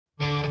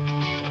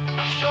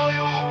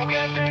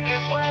juguete que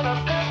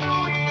puedas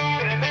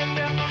destruir,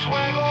 vete a tus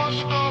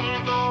juegos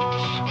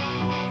tontos.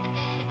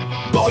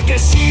 Porque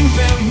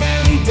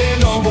simplemente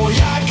no voy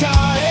a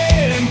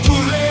caer en tu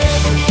red.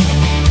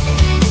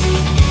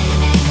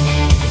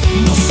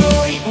 No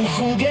soy un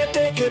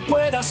juguete que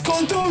puedas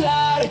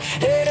controlar,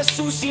 eres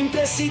un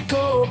simple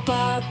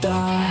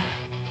psicópata.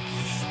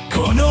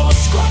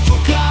 Conozco a tu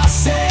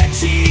clase,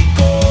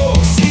 chico.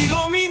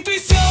 Sigo mi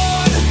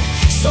intuición,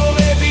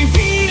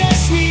 sobrevivir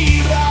es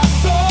mi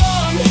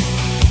razón.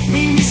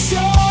 Mi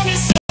misión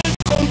es el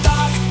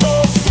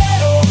contacto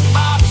cero,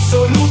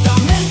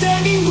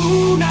 absolutamente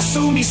ninguna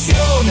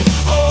sumisión.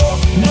 Oh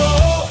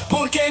no,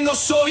 porque no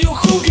soy un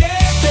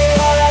juguete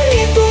para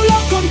que tú lo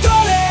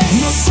controles.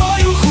 No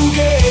soy un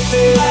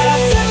juguete para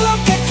hacer lo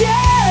que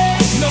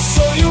quieres. No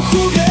soy un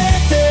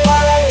juguete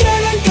para que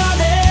lo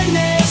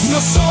encadenes. No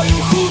soy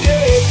un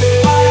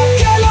juguete para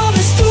que lo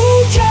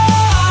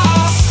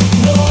destruyas.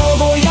 No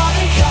voy a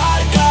dejar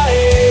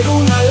caer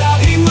una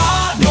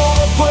lágrima. No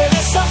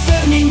puedes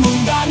hacer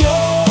ningún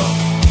daño.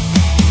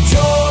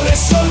 Yo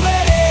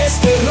resolveré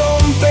este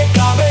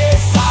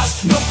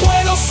rompecabezas. No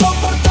puedo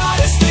soportar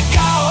este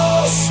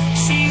caos.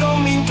 Sigo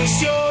mi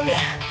intuición,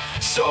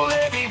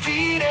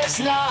 sobrevivir es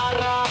la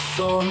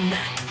razón.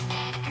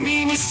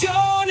 Mi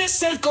misión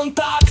es el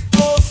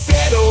contacto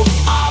cero,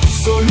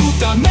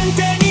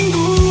 absolutamente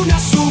ninguna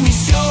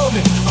sumisión.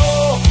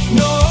 Oh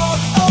no,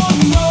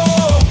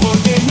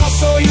 porque no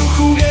soy un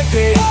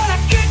juguete para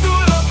que tú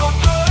lo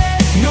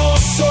controles. No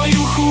soy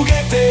un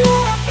juguete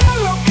para hacer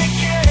lo que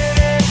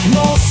quieres.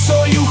 No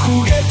soy un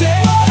juguete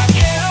para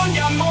que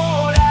Doña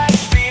Amor ha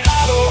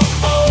inspirado.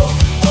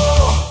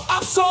 Oh,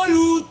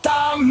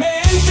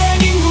 absolutamente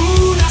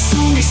ninguna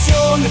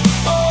sumisión.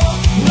 Oh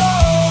no,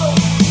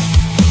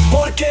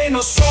 porque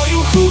no soy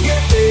un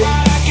juguete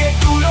para que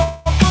tú lo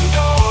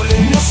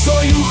controles. No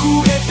soy un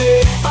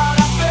juguete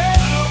para hacer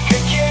lo que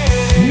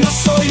quieres. No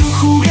soy un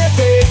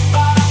juguete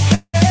para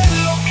hacer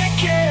lo que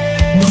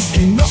quieres.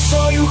 No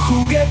soy un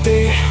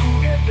juguete.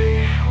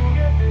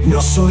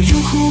 No soy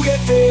un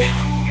juguete.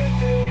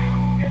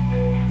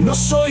 No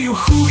soy un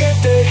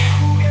juguete.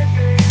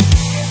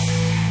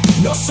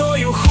 No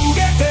soy un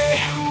juguete.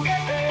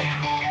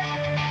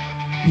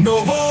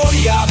 No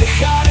voy a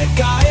dejar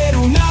caer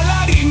una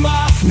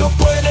lágrima. No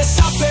puedes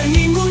hacer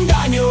ningún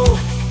daño.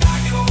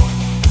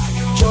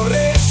 Yo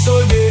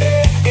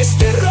resolveré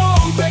este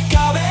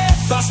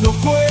rompecabezas. No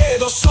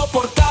puedo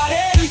soportar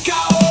el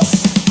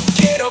caos.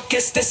 Quiero que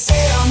este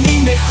sea mi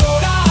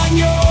mejor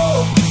año.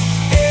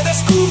 He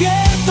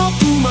descubierto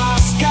tu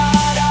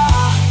máscara.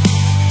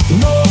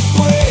 No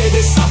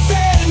puedes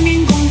hacer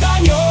ningún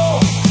daño.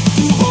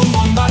 Tu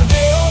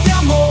bombardeo de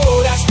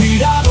amor ha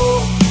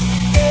expirado.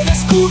 He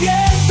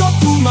descubierto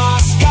tu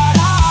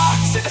máscara.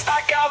 Se te está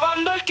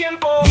acabando el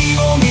tiempo.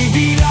 Vivo mi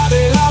vida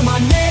de la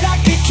manera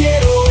que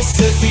quiero. Es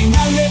el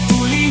final de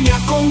tu línea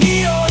con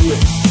guión.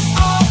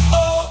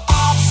 Oh,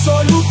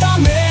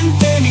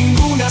 absolutamente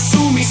ninguna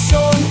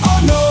sumisión.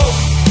 Oh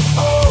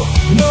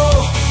no,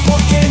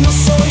 porque no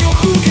soy un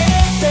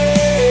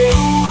juguete.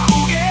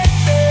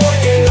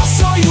 Porque no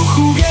soy un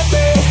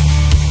juguete.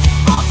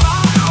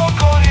 Abajo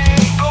con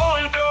el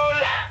control.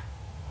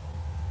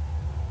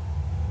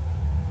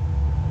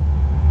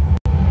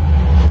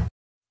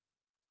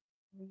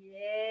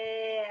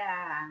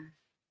 Yeah.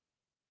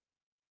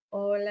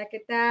 Hola, ¿qué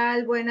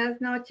tal?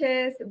 Buenas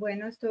noches.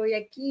 Bueno, estoy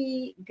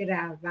aquí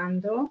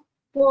grabando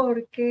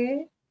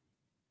porque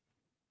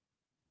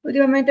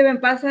últimamente me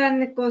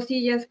pasan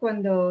cosillas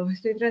cuando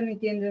estoy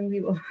transmitiendo en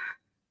vivo.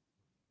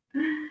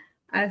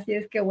 Así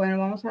es que bueno,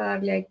 vamos a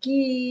darle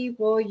aquí.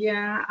 Voy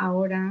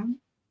ahora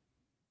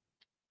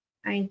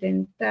a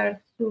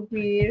intentar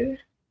subir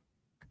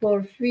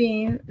por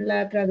fin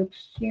la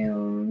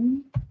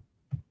traducción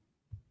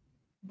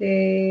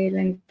de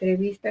la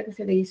entrevista que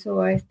se le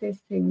hizo a este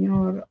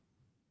señor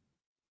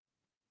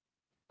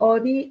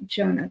Oddi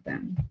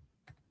Jonathan.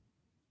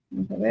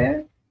 Vamos a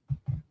ver.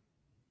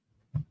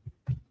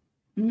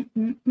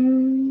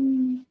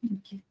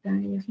 Aquí está,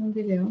 ya es un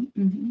video.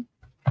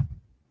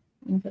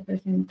 Vamos a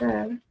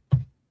presentar.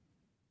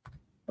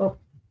 Oh,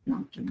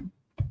 no, aquí no.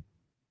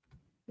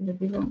 Les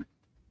digo,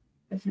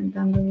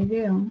 presentando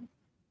video.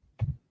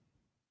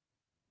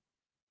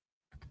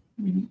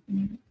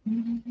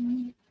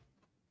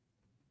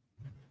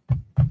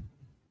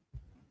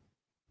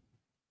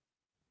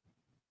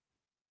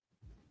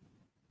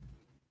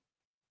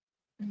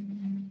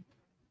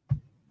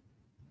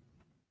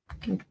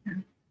 Aquí está.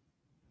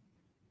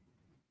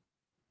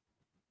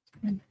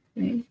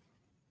 ¿Veis?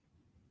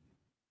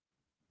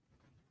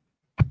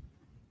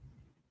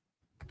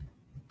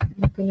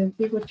 Lo que les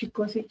digo,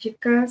 chicos y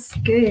chicas,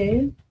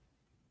 que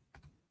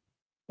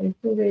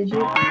esto de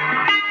YouTube.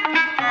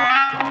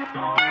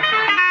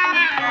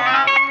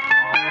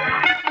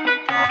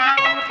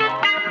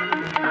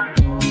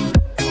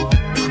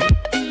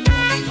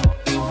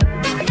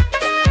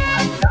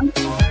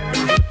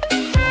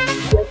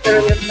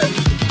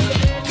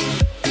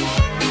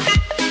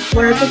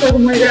 Bueno, esto es algo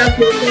muy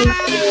gracioso.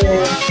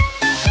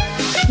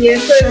 Y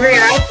esto es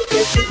real,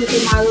 porque esto fue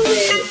tomado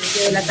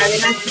de la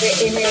cadena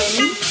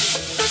CNN.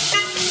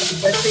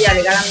 Esto ya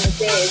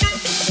legalmente es el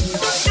señor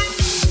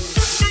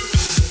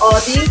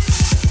Oddi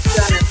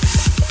Jonathan.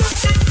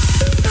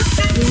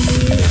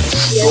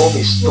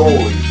 Stormy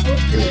story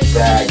is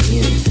bad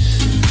news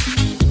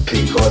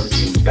because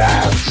it's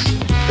embarrassing.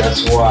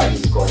 That's why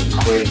he's going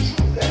crazy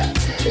with that.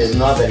 It's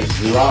not that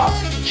he's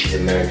lying to the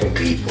American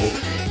people.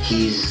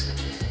 He's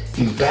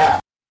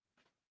embarrassed.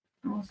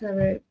 Vamos a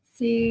ver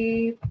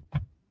si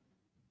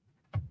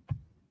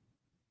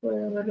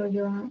puedo verlo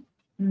yo.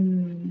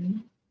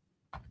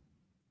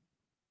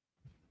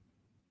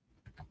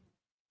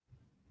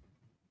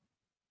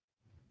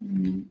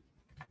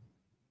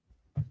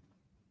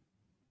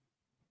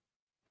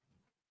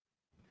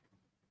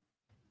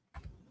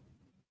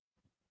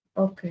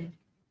 Ok.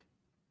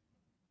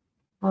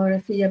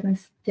 Ahora sí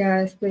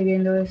ya estoy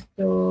viendo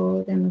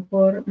esto de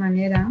mejor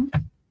manera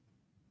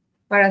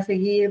para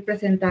seguir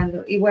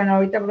presentando. Y bueno,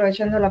 ahorita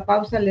aprovechando la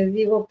pausa, les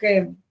digo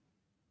que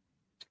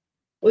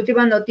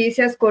últimas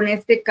noticias con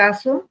este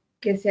caso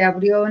que se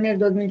abrió en el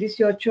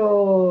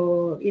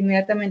 2018,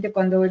 inmediatamente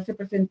cuando él se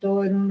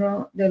presentó en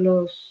uno de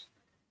los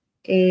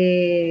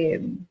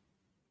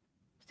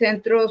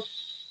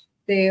centros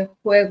de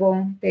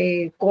juego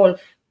de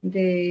golf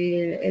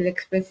del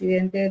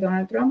expresidente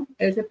Donald Trump.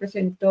 Él se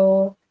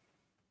presentó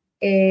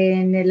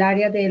en el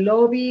área del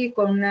lobby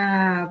con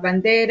una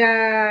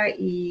bandera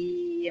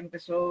y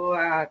empezó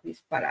a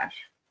disparar,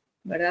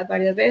 ¿verdad?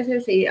 Varias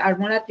veces y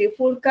armó la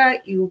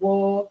trifulca y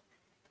hubo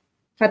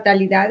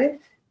fatalidades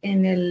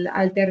en el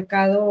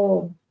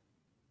altercado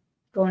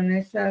con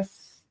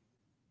esas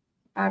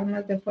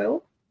armas de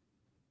fuego.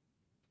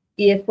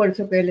 Y es por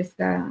eso que él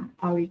está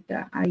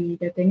ahorita ahí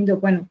detenido.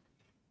 Bueno,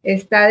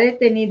 está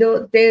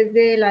detenido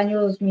desde el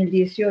año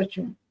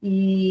 2018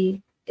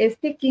 y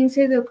este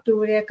 15 de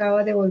octubre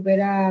acaba de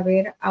volver a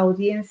haber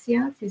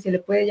audiencia, si se le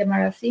puede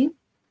llamar así,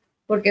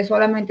 porque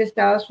solamente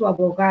estaba su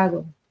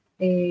abogado,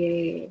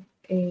 de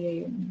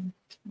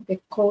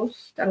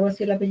Coast, algo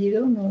así el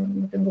apellido,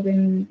 no tengo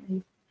bien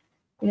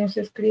cómo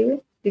se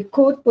escribe. De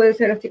Coast puede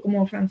ser así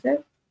como francés.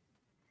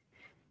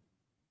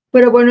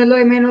 Pero bueno, es lo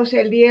de menos.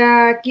 El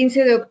día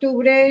 15 de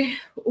octubre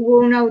hubo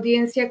una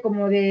audiencia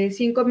como de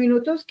 5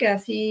 minutos, que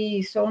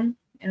así son.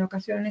 En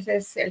ocasiones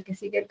es el que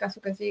sigue, el caso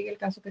que sigue, el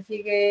caso que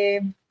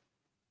sigue.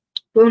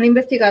 Fue una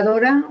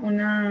investigadora,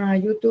 una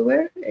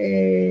youtuber,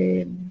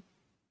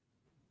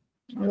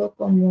 algo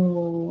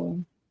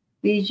como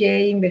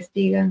DJ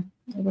investiga,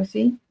 algo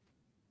así.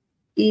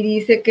 Y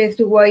dice que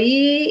estuvo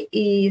ahí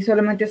y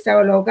solamente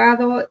estaba el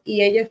abogado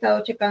y ella ha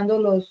estado checando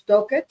los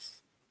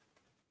dockets.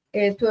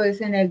 Esto es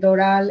en el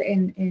Doral,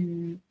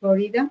 en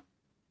Florida.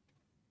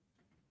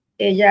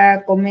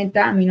 Ella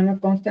comenta, a mí no me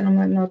consta,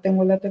 no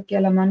tengo el dato aquí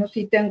a la mano.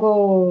 Sí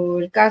tengo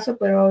el caso,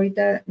 pero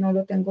ahorita no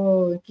lo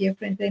tengo aquí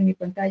enfrente de mi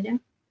pantalla.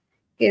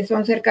 Que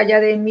son cerca ya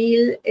de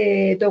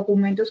 1000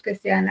 documentos que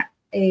se han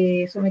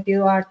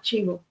sometido a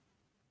archivo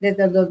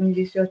desde el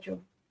 2018.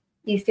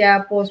 Y se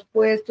ha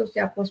pospuesto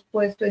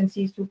en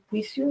sí su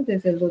juicio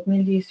desde el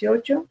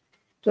 2018.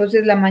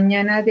 Entonces, la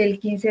mañana del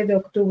 15 de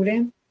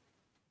octubre,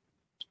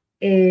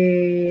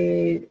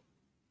 se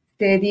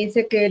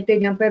dice que él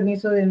tenía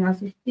permiso de no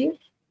asistir,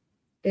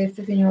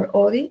 este señor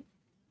Oddi,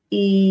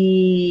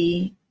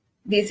 y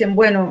dicen,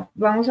 bueno,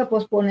 vamos a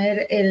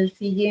posponer el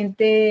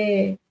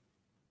siguiente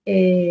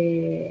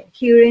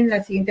hearing,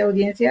 la siguiente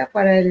audiencia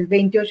para el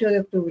 28 de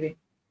octubre.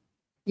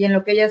 Y en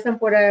lo que ya están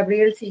por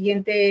abrir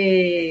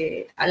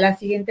a la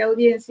siguiente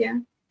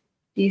audiencia,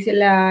 dice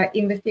la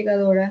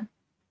investigadora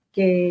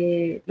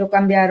que lo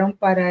cambiaron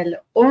para el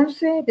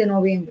 11 de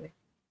noviembre.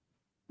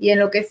 Y en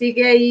lo que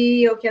sigue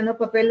ahí hojeando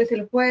papeles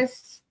el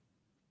juez,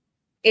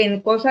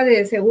 en cosa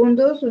de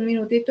segundos, un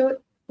minutito,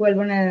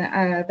 vuelven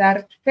a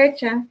dar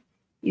fecha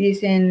y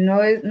dicen,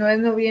 no es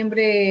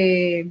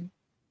noviembre,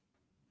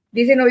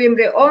 dice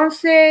noviembre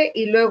 11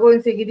 y luego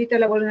enseguidita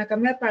la vuelven a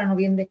cambiar para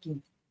noviembre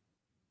 15.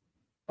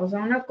 O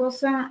sea, una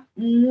cosa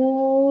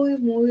muy,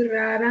 muy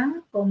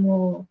rara,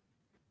 como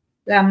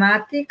la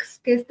Matrix.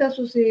 ¿Qué está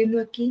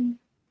sucediendo aquí?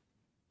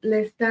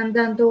 Le están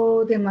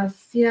dando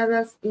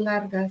demasiadas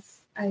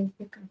largas a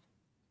este caso.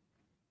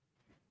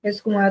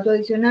 Es como dato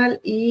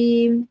adicional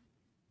y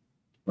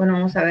bueno,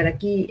 vamos a ver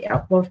aquí,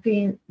 por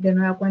fin, de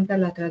nueva cuenta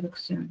la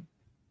traducción.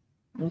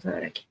 Vamos a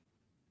ver aquí.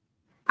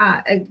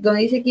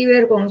 Donde dice aquí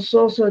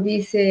vergonzoso,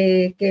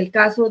 dice que el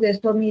caso de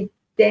Stormy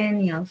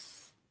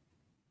Daniels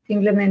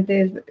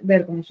simplemente es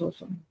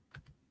vergonzoso.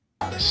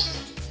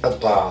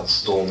 About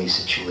Stormy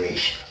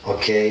situation,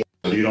 okay?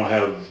 So you don't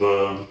have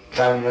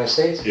Family in the United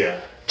States?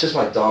 yeah. Just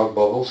my dog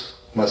Bubbles,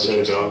 my Just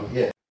your service dog? dog.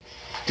 Yeah.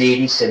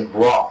 Deeds and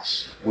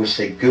Ross, which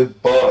they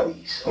good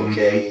buddies,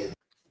 okay?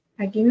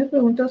 Aquí me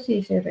pregunto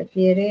si se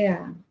refiere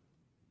a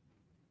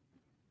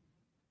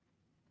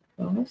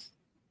Ross.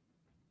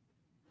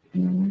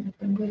 No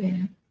tengo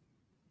idea.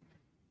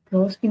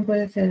 Ross, ¿quién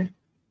puede ser?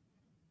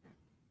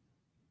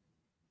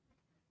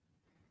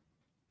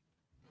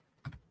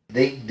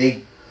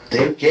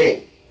 They're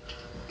gay.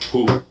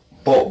 Who?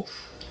 Both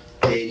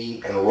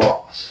Diddy and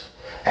Ross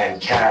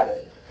and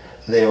Khaled.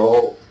 They're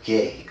all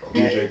gay.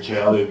 Okay? DJ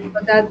Khaled,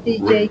 But that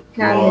DJ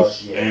Khaled,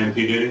 Ross, and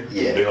P. Diddy?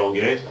 Yeah. They all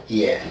gay?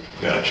 Yeah.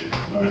 Gotcha.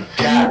 All right.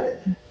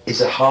 Khaled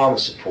is a Hamas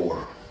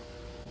supporter.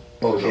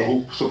 Okay?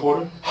 Who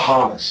supporter?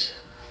 Hamas.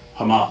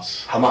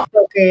 Hamas. Hamas.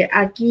 porque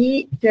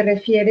aquí se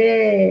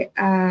refiere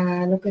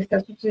a lo que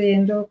está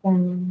sucediendo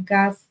con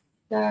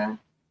Gaza,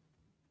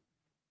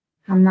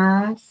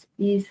 Hamas,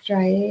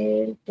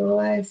 Israel,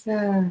 toda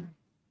esa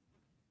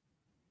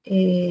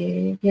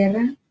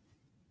guerra,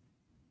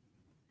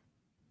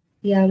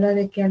 y habla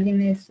de que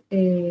alguien es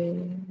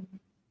que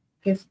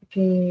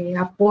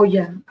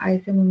apoya a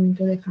ese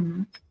movimiento de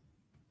Hamas.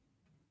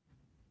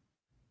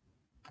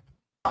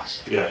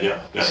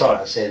 Yeah.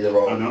 Sorry, I said it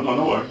wrong. No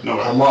worries. No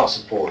worries. Hamas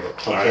supporter.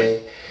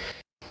 Okay?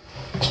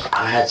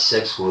 I had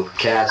sex with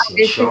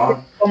Cassie and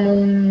Sean.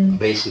 Como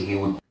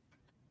Basically,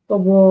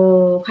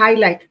 como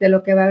highlight de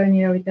lo que va a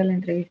venir ahorita la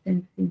entrevista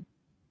en sí.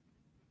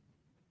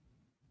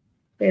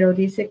 Pero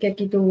dice que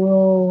aquí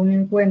tuvo un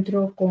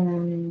encuentro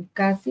con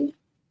Cassie,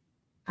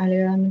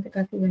 alegadamente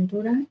Cassie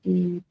Ventura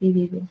y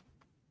Pidido.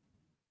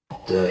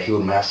 he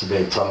would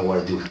masturbate and tell me what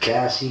to do with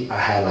Cassie. I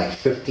had like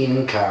 15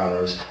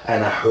 encounters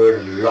and I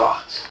heard a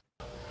lot.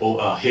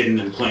 Hidden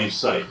in plain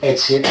sight.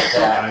 It's hidden.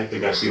 I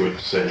think I see what you're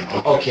saying.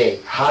 Okay,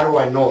 how do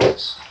I know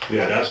this?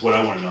 Yeah, that's what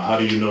I want to know. How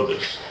do you know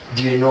this?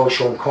 Do you know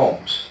Sean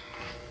Combs?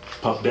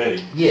 Puff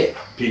Daddy? Yeah.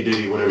 P.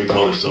 Diddy, whatever you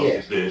call himself Yeah.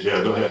 these days.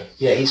 Yeah, go ahead.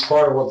 Yeah, he's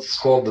part of what's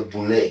called the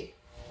Boule.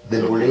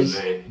 The Boule.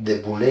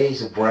 Boule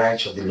is a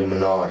branch of the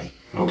Illuminati.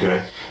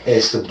 Okay.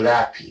 It's the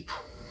black people.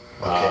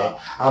 Okay.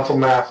 I'm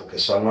from Africa,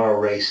 so I'm not a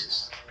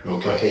racist.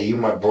 Okay. You're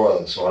my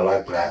brother, so I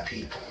like black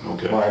people.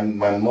 Okay.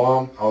 My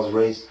mom, I was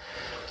raised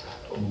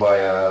by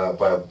an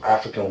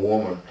African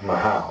woman in my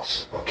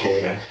house.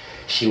 Okay.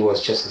 She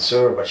was just a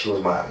servant, but she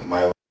was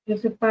my Yo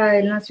sepa,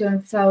 él nació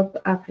en South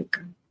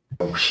Africa.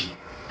 she,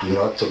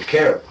 took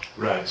care of me.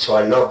 Right. So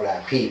I love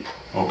black people.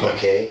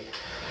 Okay.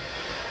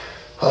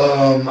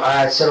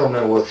 I had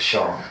settlement with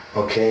Sean,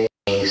 okay,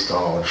 against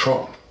Donald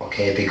Trump,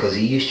 okay, because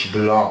he used to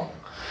belong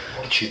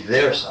to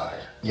their side.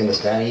 You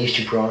understand? He used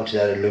to belong to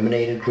that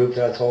illuminated group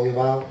that I told you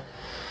about,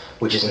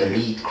 which is an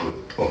elite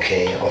group,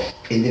 okay, of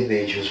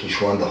individuals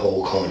which run the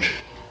whole country.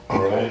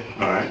 All right.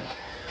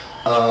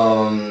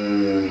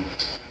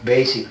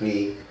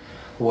 Basically,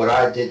 what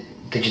I did.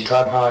 Did you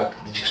talk how?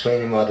 Did you explain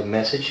to him about the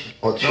message?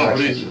 Or No,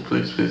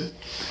 please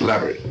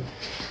elaborate.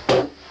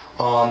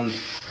 On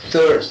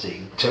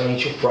Thursday, turning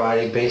to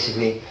Friday,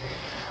 basically,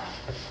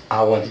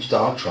 I went to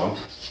Donald Trump.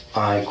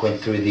 I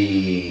went through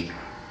the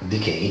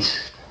gates.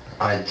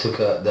 I took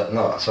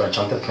I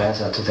jumped the fence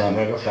and I took the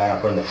American flag and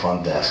I put it in the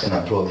front desk and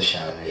I blew the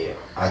chandelier.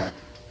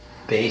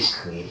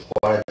 Basically,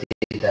 what I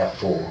did that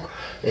for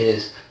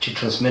is to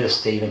transmit a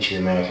statement to the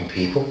American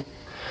people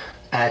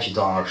and to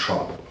Donald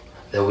Trump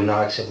that we're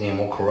not accepting any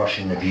more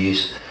corruption and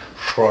abuse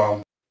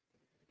from.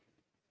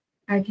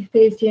 Aquí está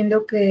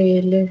diciendo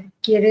que le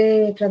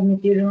quiere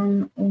transmitir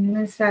un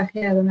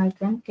mensaje a Donald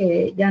Trump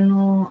que ya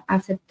no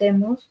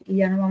aceptemos y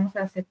ya no vamos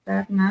a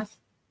aceptar más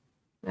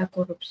la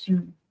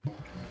corrupción.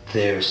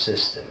 Their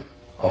system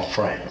of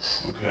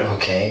friends.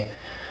 Okay.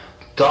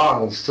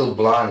 Donald's still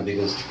blind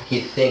because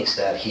he thinks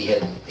that he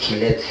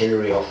let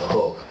Hillary off the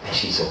hook and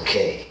she's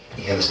okay.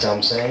 You understand what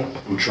I'm saying?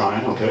 I'm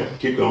trying. Okay.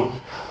 Keep going.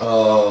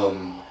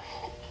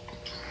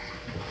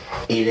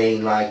 It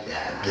ain't like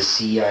that. The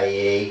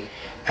CIA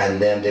and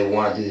then they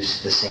want to do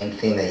the same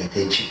thing that he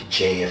did to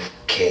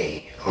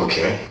JFK.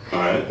 Okay. All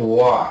right.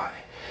 Why?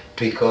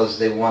 Because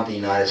they want the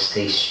United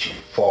States to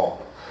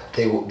fall.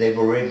 They've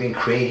already been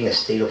creating a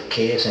state of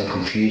chaos and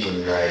confusion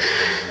in the United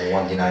States, and they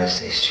want the United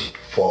States to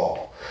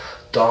fall.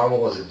 Donald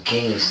was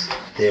against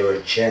their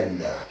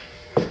agenda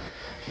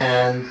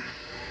and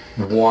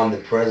won the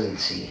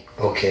presidency,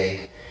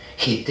 okay?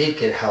 He did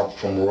get help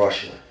from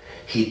Russia.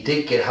 He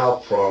did get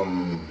help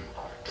from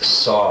the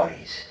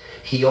Saudis.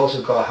 He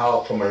also got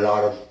help from a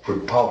lot of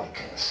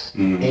Republicans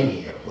in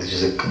here, which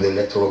is the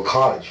Electoral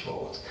College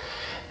vote.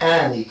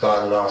 And he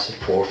got a lot of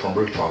support from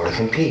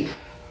Republican people,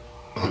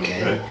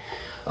 okay?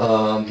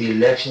 The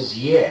elections,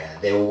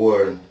 they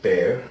weren't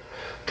fair,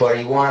 but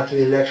he wanted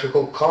the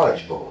Electoral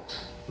College vote.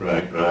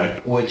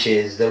 Right. Which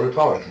is the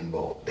Republican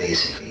vote,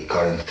 basically, he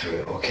got him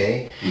through,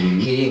 okay?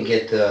 He didn't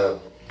get the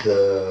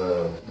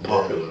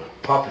popular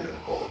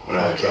vote,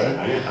 okay?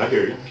 Right. I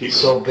hear you.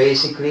 So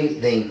basically,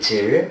 the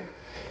interior,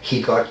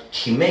 he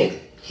made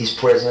it. He's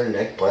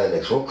president-elect by the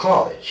Electoral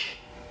College.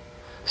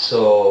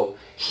 So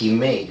he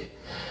made it.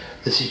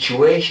 The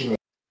situation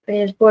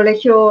El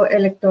colegio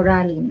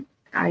electoral,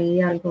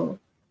 hay algo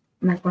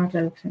mal con la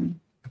traducción.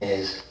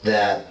 is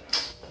that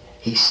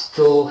he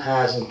still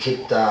hasn't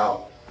kicked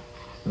out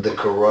the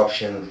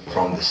corruption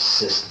from the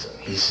system.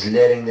 He's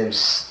letting them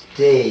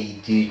stay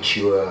due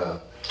to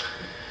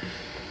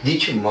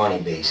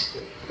money,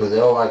 basically, because they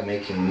all like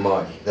making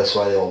money. That's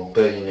why they're all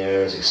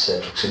billionaires,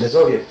 etc. So there's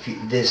only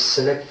there's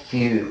select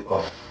few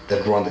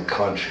that run the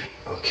country,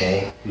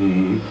 okay?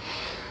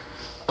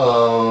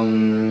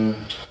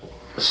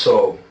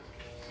 So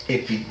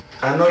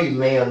I know you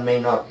may or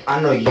may not. I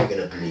know you're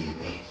gonna believe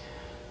me.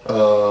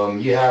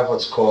 You have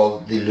what's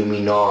called the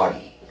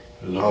Illuminati,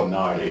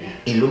 Illuminati.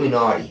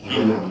 Illuminati.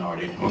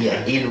 Illuminati. Okay.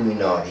 Yeah,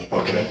 Illuminati.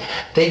 Okay.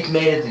 They've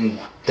made it in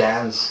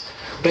dance.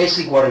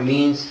 Basically, what it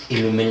means,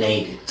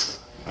 illuminated.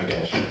 I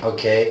got you.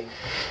 Okay.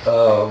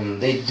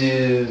 They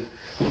do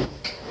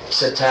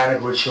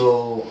satanic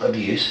ritual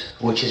abuse,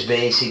 which is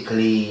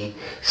basically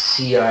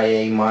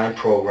CIA mind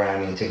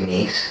programming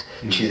techniques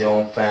to their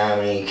own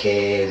family,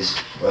 kids,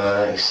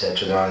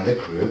 etc. They're in the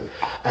group,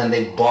 and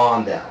they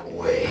bond that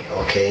way.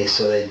 Okay,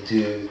 so they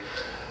do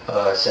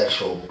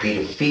sexual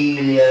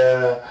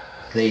pedophilia,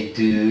 they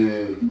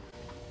do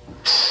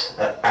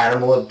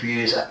animal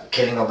abuse,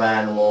 killing of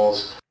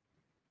animals.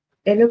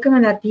 Es lo que me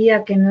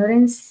latía, que no era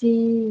en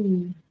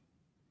sí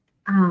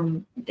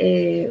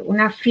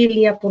una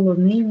filia por los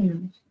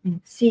niños,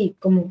 en sí,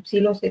 como si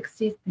los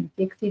existen,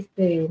 sí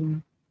existe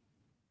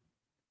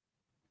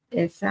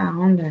esa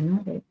onda,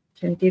 ¿no? De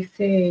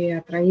sentirse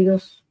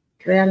atraídos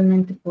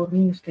realmente por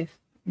niños, que es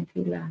en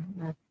sí la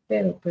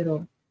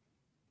pero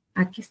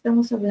aquí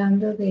estamos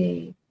hablando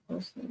de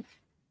cosas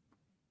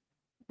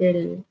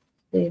de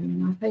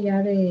más allá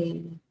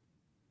de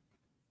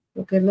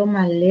lo que es lo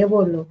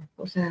malévolo,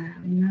 o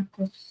sea, una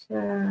cosa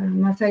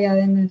más allá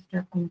de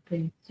nuestra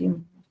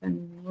comprensión, o sea,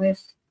 no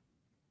es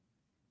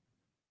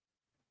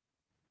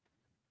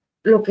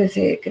lo que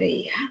se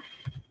creía.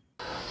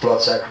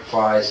 Blood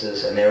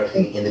sacrifices and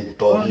everything in the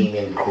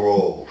Bohemian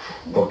Grove,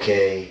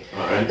 okay?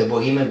 Alright. The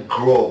Bohemian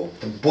Grove,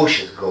 the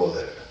Bushes go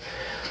there.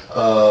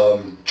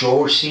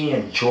 George Senior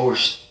and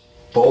George,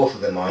 both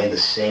of them are in the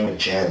same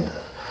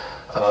agenda.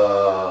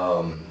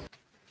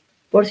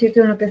 Por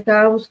cierto, lo que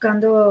estaba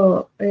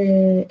buscando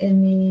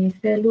en mi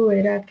celu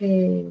era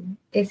que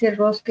ese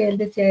Ross que él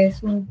decía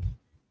es un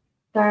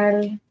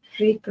tal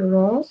Rick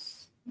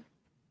Ross,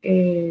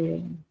 que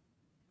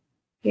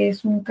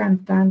es un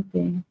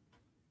cantante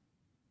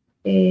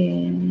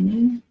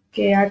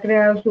que ha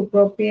creado su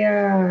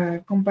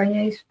propia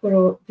compañía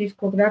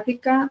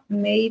discográfica,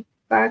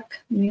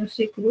 Maybach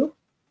Music Group,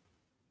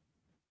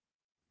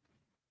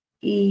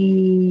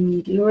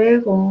 y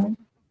luego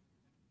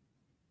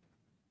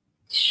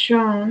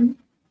Sean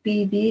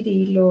P.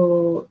 Diddy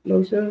lo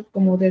hizo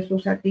como de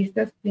sus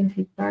artistas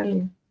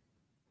principales.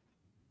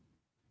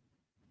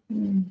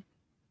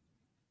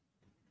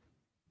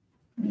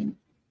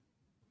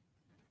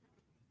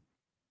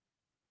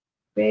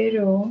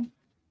 Pero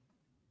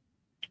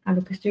a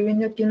lo que estoy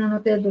viendo aquí, una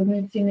nota del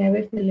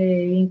 2019 se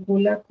le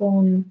vincula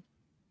con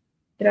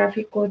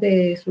tráfico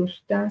de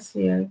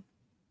sustancias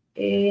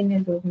en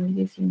el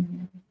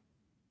 2019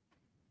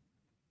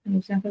 en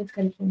Los Ángeles,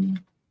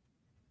 California.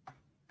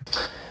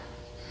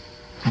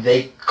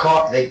 They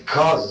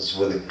cousins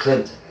with the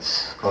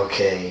Clintons,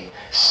 okay?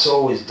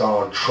 So is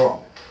Donald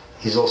Trump.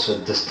 He's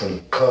also a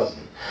distant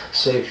cousin.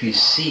 So if you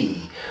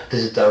see,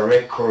 there's a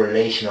direct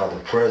correlation of the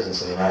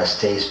presence of the United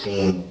States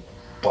being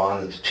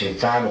bonded between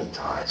family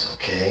ties,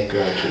 okay?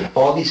 Gotcha.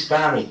 All these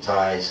family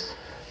ties,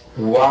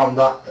 while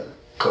not,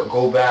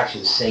 go back to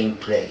the same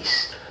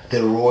place.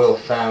 The royal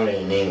family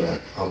in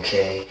England,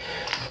 okay?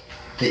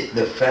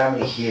 The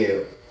family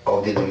here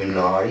of the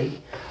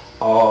Illuminati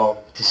are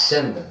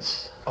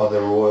descendants of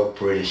the royal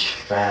British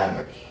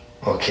family,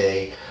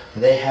 okay?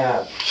 They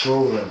have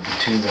children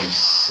between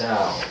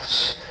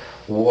themselves.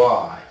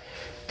 Why?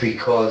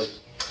 Because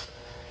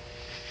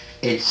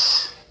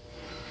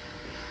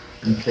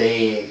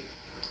they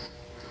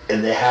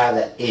have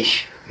that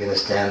issue, you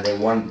understand? They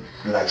want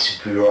like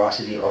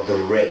superiority of the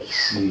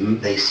race. Mm-hmm.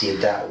 They see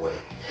it that way.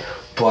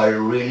 But it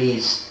really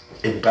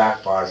it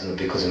backfires on them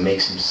because it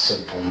makes them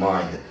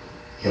simple-minded.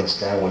 You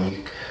understand?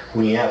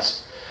 When you have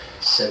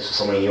sex with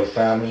someone in your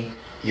family,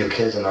 your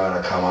kids are not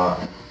gonna come out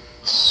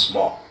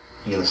smart.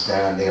 You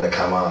understand? They're gonna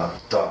come out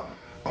dumb.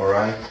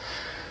 Alright?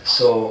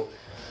 So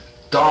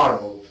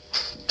Donald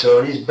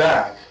turned his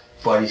back,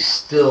 but he's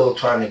still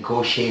trying to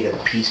negotiate a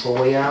peaceful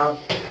way out,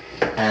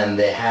 and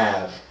they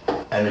have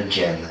an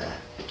agenda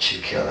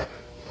to kill him.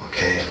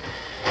 Okay?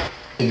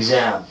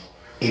 Example,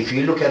 if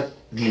you look at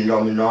the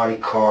Illuminati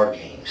card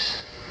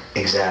games,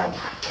 example,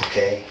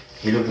 okay?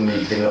 You look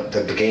at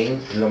the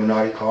game,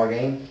 Illuminati card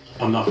game.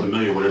 I'm not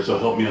familiar with it, so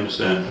help me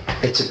understand.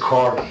 It's a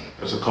card game.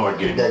 It's a card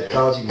game. That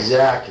tells you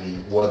exactly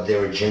what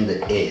their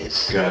agenda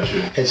is.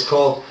 Gotcha. It's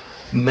called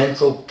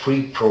mental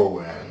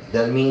pre-programming.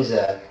 That means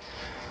that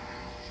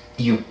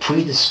you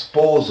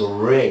predispose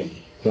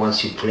already.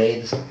 Once you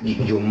play this,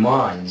 your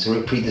mind is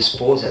already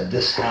predisposed at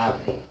this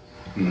happening,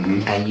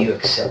 Mm-hmm. and you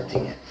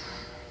accepting it.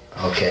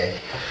 Okay?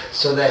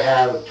 So they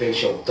have a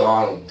picture of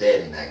Donald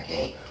dead in that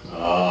game.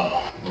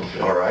 Oh,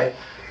 okay. Alright?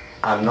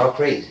 I'm not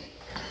crazy.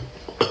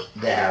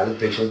 They have the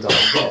picture of Donald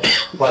dead.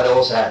 But they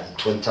also had the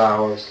Twin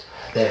Towers.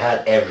 They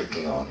had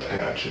everything on there.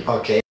 Gotcha.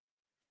 Okay?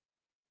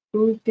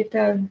 Uy, ¿qué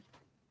tal?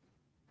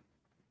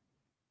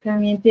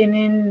 También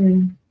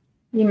tienen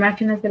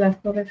imágenes de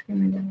las Torres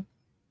Gemelas.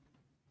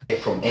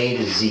 From A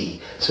to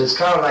Z. So it's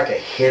kind of like a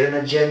hidden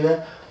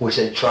agenda, which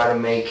they try to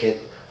make it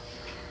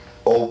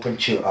open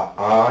to our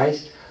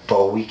eyes,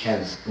 but we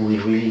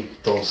really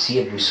don't see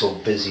it. We're so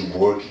busy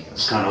working.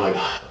 It's kind of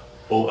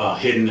like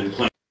hidden in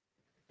plain.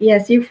 Y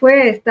así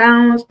fue,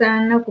 estábamos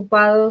tan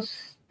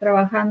ocupados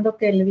trabajando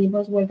que le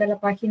dimos vuelta a la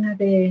página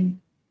de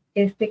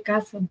este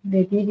caso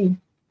de Diddy,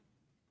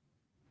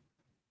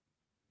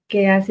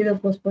 que ha sido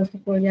pospuesto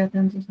por ya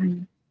tantos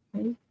años.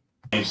 ¿Sí?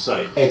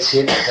 Insight. It's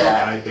it.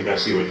 I think I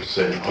see what you're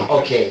saying.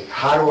 Okay,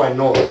 how do I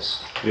know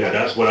this? Yeah,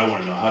 that's what I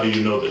want to know. How do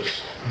you know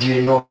this? Do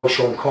you know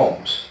Sean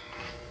Combs?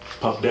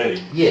 Puff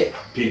Daddy, Yeah,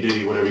 P.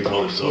 Diddy, whatever he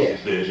calls himself Yeah.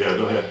 these days. Yeah,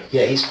 go ahead.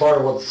 yeah, he's part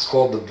of what's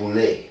called the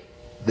Boule.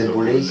 The The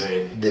Boule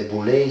Boule. the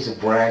Boule is a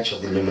branch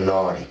of the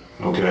Illuminati.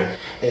 Okay.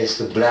 It's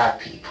the black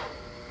people.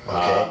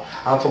 Okay,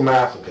 I'm from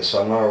Africa,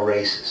 so I'm not a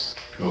racist.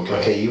 Okay.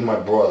 Okay, you're my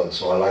brother,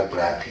 so I like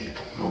black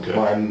people. Okay.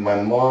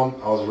 My mom,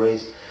 I was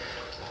raised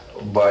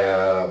by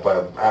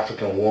an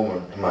African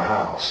woman in my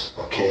house.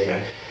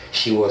 Okay.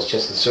 She was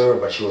just a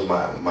servant, but she was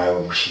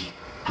she,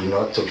 you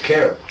know, took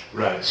care of me.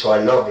 Right. So I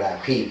love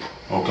black people.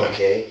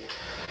 Okay.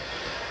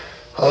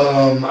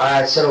 I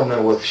had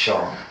settlement with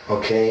Sean.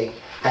 Okay,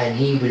 and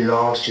he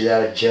belongs to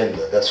that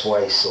agenda. That's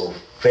why he's so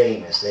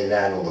famous. They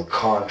land all the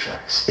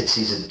contracts. It's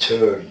these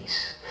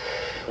attorneys,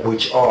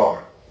 which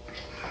are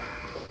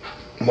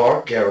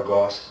Mark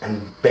Garagos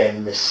and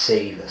Ben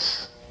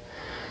Mercedes.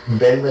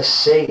 Ben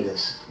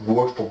Mercedes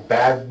worked for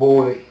Bad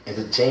Boy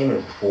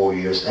Entertainment for 4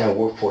 years and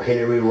worked for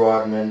Hillary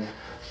Rodman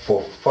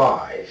for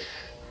 5.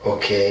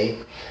 Okay.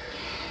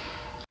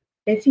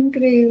 Es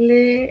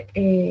increíble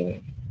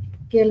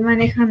que él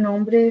maneja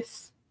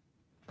nombres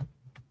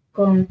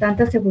con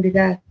tanta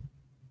seguridad.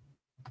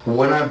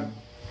 When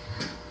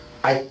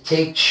I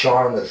take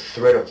Sean the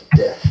threat of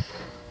death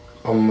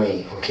on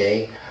me,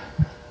 okay?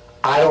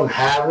 I don't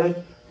have it,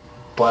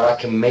 but I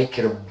can make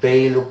it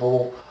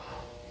available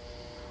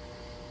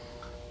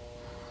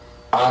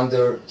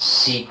under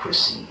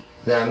secrecy.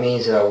 That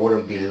means that I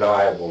wouldn't be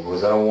liable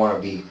because I don't want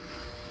to be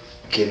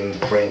getting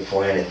framed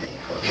for anything,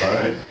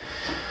 okay?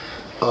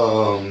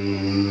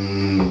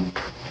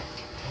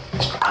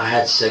 I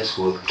had sex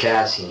with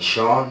Cassie and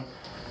Sean.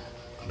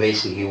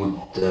 Basically, he would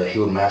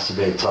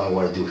masturbate and tell me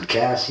what to do with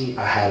Cassie.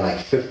 I had like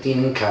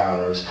 15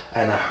 encounters,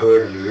 and I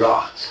heard a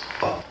lot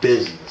of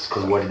business.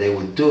 Because what they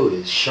would do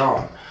is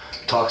Sean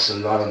talks a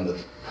lot on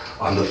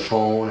the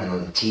phone and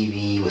on the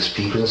TV with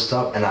speakers and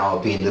stuff, and I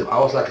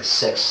was like a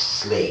sex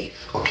slave.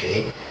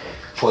 Okay,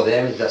 for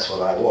them that's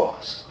what I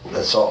was.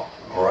 That's all.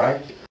 All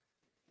right.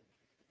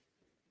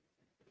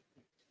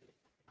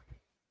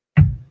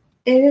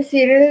 Es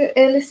decir,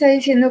 él está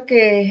diciendo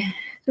que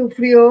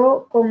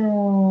sufrió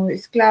como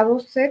esclavo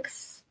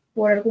sex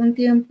por algún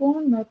tiempo,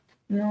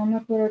 no me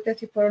acuerdo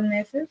si fueron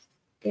meses,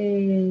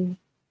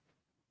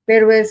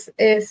 pero es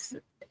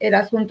el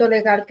asunto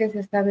legal que se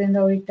está viendo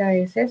ahorita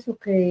es eso,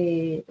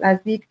 que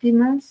las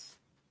víctimas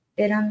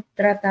eran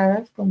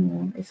tratadas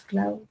como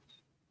esclavos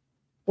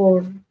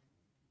por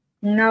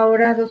 1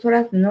 hora, 2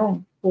 horas,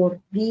 no, por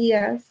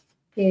días,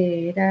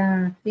 que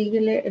era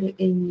síguele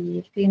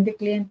el siguiente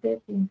cliente,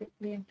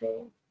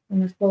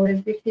 unas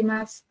pobres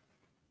víctimas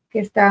que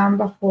estaban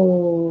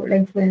bajo la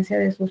influencia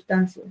de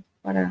sustancias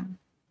para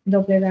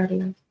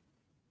doblegarlas.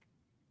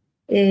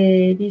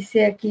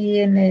 Dice aquí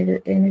en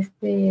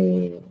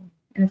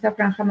esta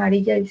franja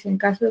amarilla, dice, en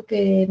caso de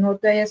que no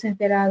te hayas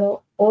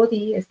enterado,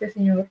 Oddi, este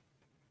señor,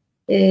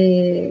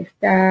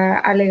 está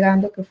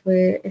alegando que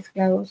fue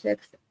esclavo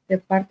sex de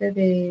parte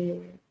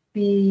de P.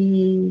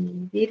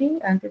 Diddy,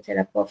 antes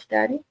era Puff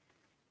Daddy,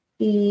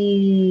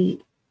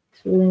 y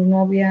su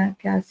novia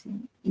Cassie,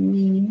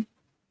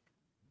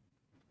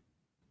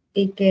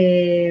 y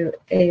que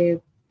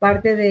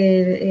parte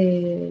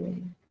de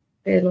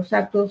los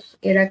actos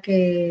era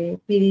que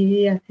P.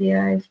 Diddy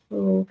hacía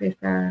esto, que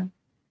está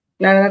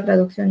clara la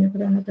traducción, yo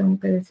creo, no tengo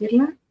que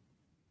decirla.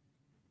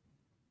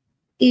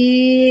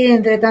 Y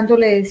entre tanto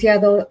le decía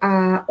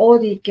a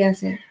Oddi qué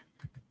hacer.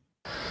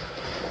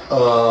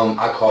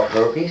 I caught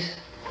herpes,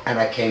 and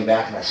I came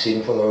back and I sued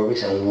him for the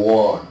herpes and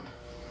won.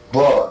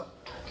 But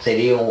they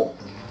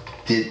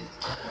did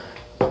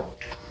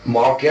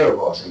Mark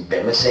Garagos and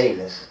Ben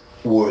Mercedes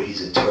were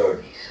his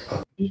attorneys.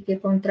 Y que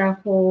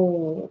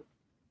contrajo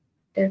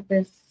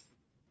herpes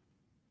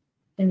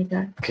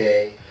genital.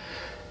 Okay,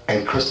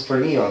 and Christopher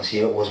Leon's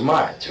here was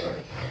my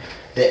attorney.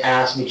 They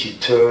asked me to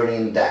turn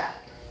in that,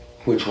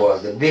 which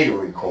was the video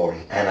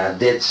recording, and I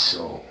did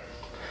so.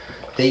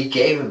 They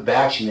gave it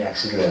back to me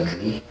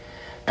accidentally,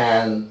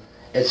 and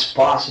it's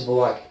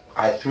possible,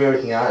 I threw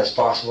everything out, it's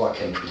possible I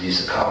can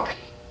produce a copy.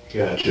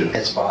 Gotcha.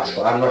 It's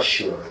possible, I'm not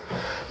sure.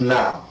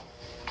 Now,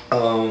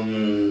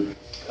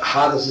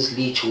 how does this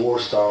lead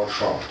towards Donald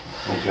Trump?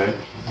 Okay.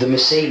 The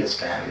Mercedes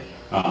family,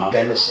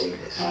 Ben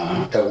Mercedes,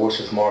 that works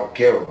with Mark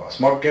Garagos.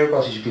 Mark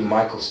Garagos used to be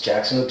Michael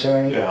Jackson's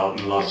attorney. Yeah, out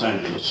in Los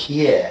Angeles.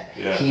 Yeah.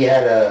 Yeah. He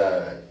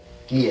had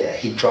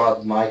he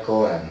drugged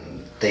Michael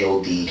and they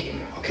OD'd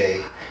him,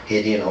 okay?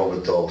 He didn't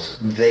overdose,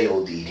 they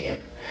OD'd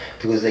him.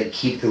 Because they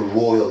keep the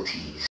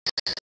royalties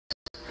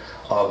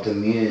of the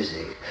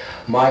music.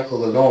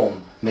 Michael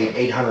alone made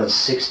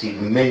 $860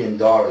 million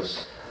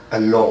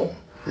alone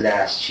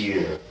last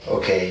year,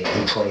 okay,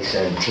 in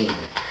 2017.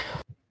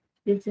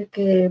 Dice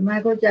que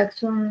Michael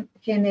Jackson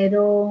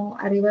generó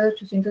arriba de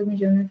 $800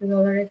 millones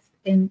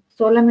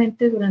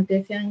solamente durante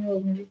ese año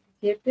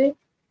 2017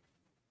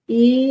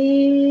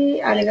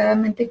 y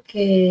alegadamente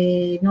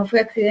que no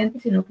fue accidente,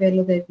 sino que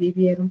lo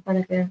desvivieron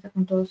para quedarse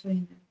con todo su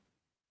dinero.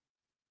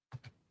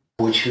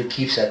 Which who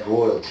keeps that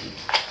royalty?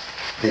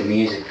 The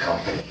music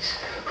companies.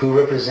 Who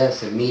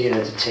represents the media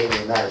and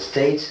entertainment in the United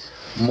States?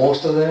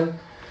 Most of them,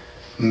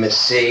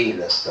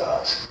 Mercedes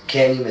does.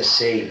 Kenny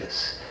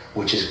Mercedes,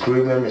 which is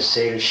Gruber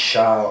Mercedes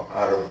Shire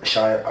out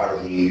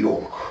of New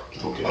York.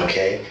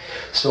 Okay?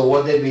 So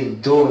what they've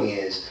been doing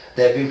is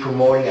they've been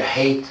promoting a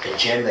hate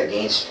agenda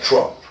against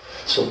Trump.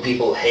 So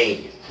people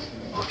hate him.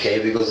 Okay?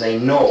 Because they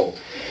know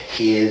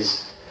he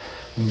is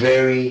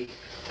very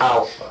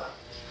alpha.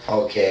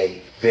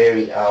 Okay?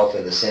 Very alpha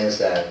in the sense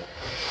that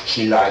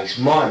he likes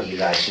money, he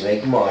likes to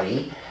make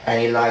money,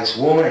 and he likes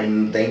women,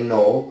 and they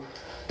know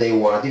they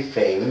want to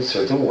defame him in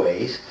certain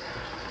ways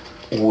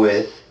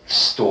with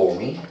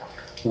Stormy,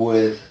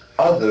 with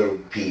other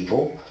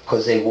people,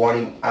 because they want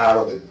him out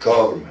of the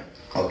government,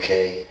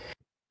 okay?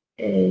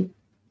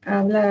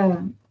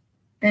 Habla,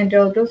 entre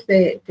otros,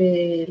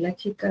 de la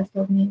chica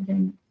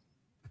Stormy.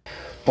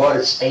 But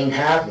it ain't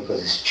happening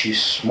because it's too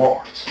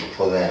smart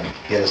for them.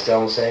 You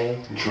understand what I'm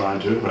saying? I'm trying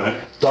to,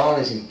 right? Don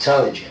is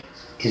intelligent.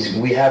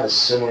 We have a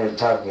similar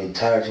type of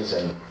intelligence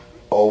and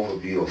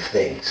overview of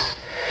things.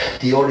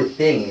 The only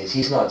thing is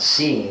he's not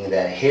seeing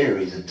that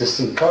Hillary is a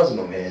distant cousin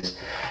of his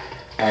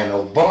and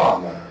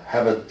Obama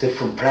have a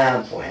different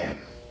plan for him.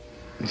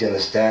 You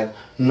understand?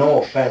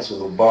 No offense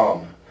with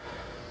Obama.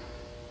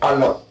 I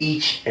love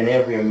each and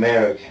every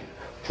American,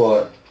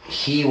 but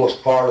he was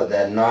part of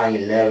that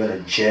 9/11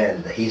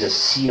 agenda. He's a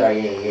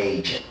CIA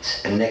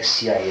agent, an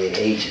ex-CIA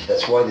agent.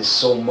 That's why there's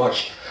so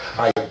much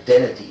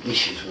identity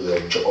issues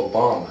with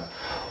Obama.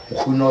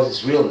 Who knows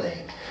his real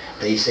name?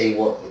 They say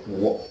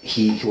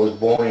he was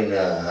born in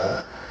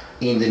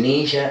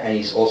Indonesia and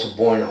he's also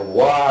born in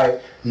Hawaii.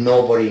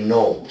 Nobody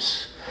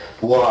knows.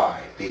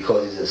 Why?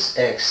 Because he's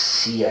an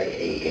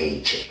ex-CIA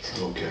agent.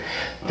 Okay.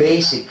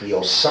 Basically,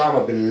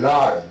 Osama bin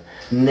Laden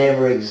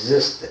never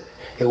existed.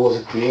 It was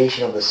a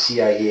creation of the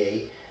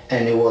CIA,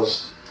 and it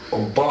was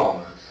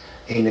Obama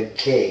in a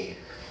cave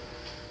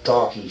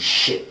talking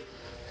shit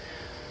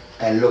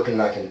and looking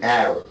like an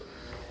Arab.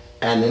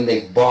 And then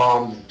they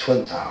bombed the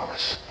Twin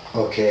Towers.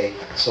 Okay?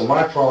 So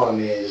my problem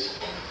is,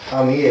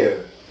 I'm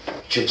here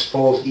to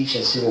expose each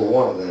and single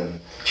one of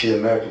them to the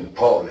American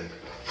public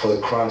for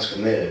the crimes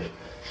committed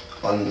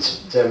on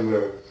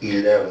September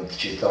 11th,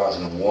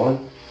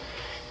 2001,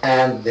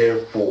 and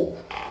therefore.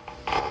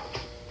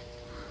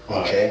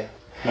 Okay?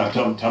 Now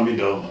tell me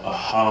though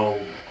how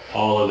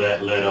all of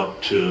that led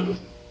up to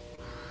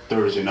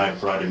Thursday night,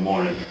 Friday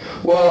morning.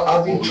 Well,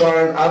 I've been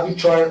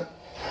trying.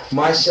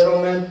 My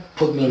settlement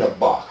put me in a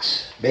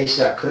box.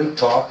 Basically, I couldn't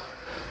talk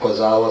because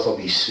otherwise I'll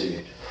be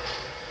sued.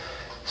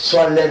 So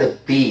I let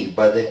it be,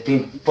 but they've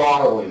been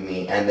following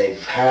me, and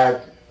they've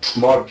had,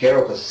 Mark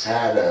Garrett has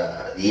had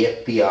the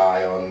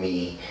FBI on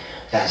me,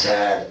 has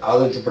had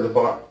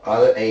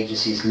other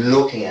agencies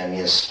looking at me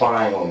and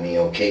spying on me,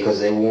 okay, because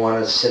they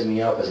want to set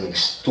me up as an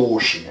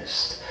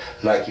extortionist.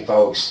 Like if I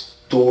was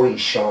extorting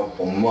Sean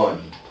for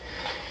money.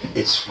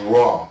 It's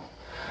wrong.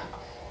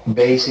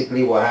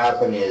 Basically what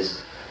happened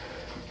is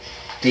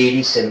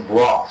Diddy and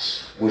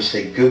Ross, which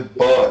they're good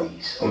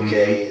buddies,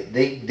 okay,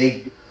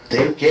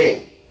 they're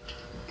gay.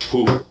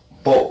 Who?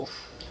 Both.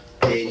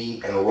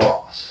 Diddy and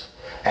Ross.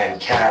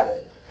 And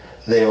Khaled.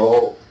 They're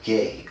all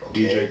gay.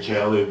 Okay? DJ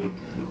Khaled,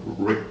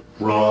 Rick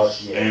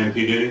Ross, Yeah. and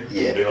P. Diddy?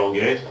 Yeah. They all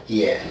gay?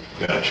 Yeah.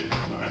 Gotcha.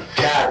 Alright.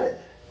 Khaled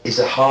is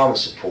a Hamas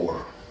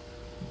supporter.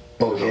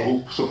 Okay?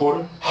 Who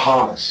supporter?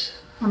 Hamas.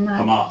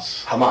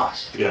 Hamas.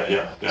 Hamas.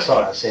 Yeah.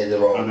 Sorry, I said it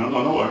wrong. No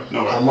worries.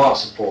 No worries. Hamas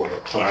supporter.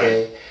 All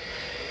Okay? right.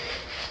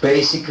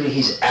 Basically,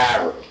 he's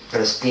Arab,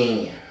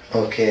 Palestinian.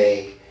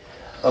 Okay?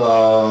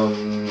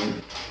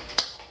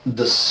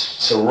 The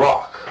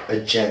Ciroc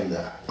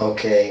agenda,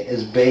 okay,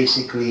 is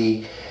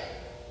basically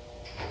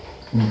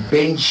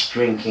binge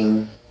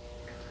drinking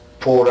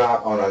poured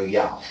out on a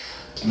youth.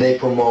 They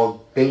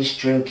promote binge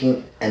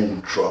drinking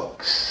and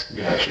drugs.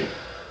 Gotcha.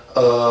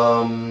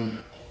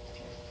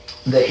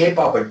 The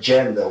hip-hop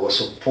agenda was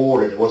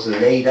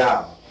laid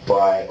out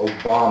by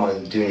Obama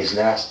during his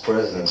last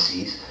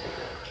presidencies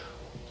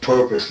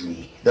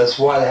purposely. That's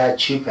why they had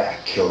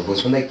Tupac killed,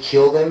 because when they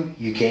kill them,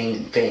 you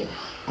gain fame.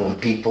 When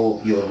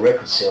your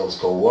record sales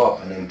go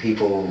up, and then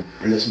people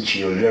listen to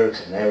your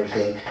lyrics and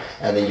everything,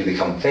 and then you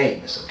become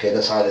famous, okay?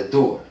 That's how they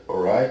do it,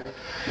 alright?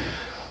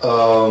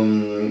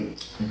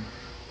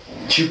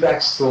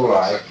 Tupac's still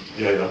alive.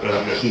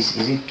 Yeah. He's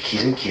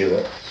in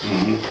Cuba.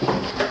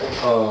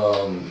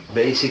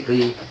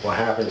 Basically, what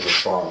happened is the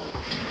following.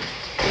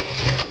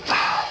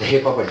 The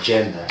hip-hop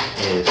agenda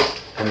is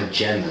an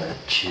agenda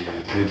to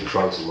move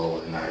drugs all over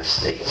the United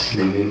States.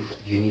 You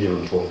need to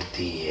inform the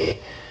DEA.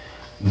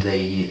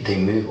 They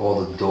move all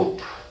the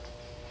dope,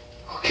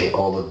 okay,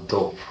 all the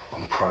dope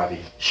on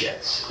private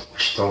jets,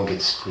 which don't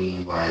get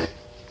screened by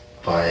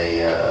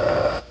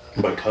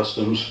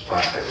customs?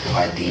 by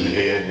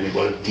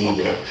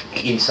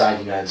Okay. inside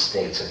the United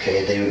States,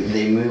 okay?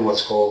 They move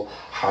what's called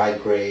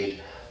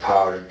high-grade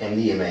powdered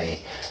MDMA.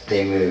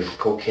 They move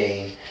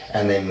cocaine,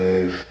 and they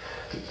move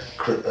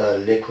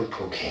liquid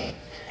cocaine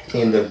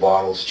in their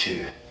bottles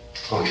too.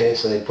 Okay,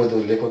 so they put the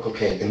liquid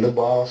cocaine in the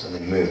bottles and they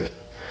move it.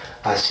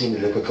 I've seen the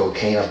liquid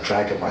cocaine, I've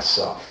drank it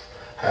myself,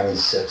 having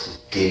sex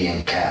with Diddy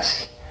and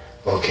Cassie.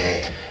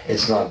 Okay,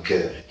 it's not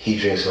good. He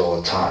drinks it all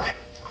the time.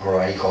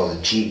 Alright, he calls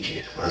it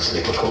G-juice, but it's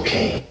liquid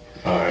cocaine.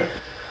 Alright.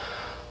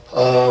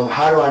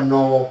 How do I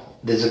know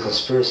there's a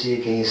conspiracy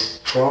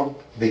against Trump?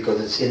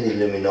 Because it's in the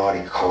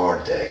Illuminati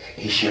card deck.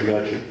 He should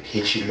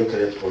look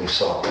at it for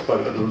himself.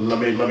 But let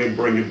me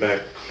bring you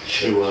back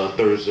to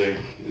Thursday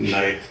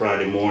night,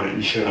 Friday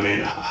morning. Sure. I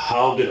mean,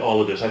 how did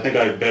all of this? I think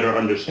I better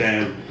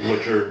understand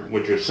what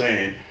you're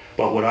saying.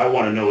 But what I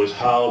want to know is,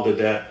 how did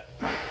that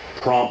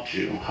prompt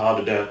you? How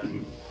did that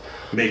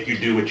make you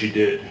do what you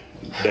did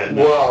that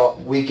night? Well,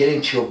 we're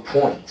getting to a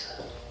point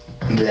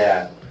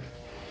that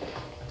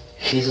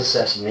his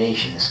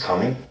assassination is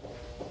coming.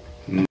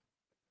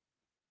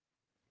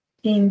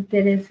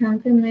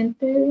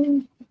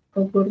 Interesantemente,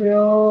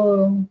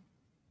 ocurrió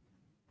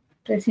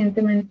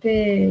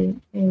recientemente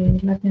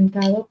el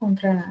atentado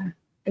contra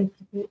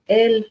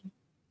el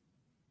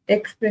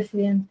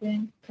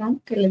expresidente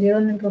Trump, que le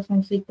dieron el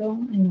rozoncito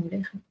en la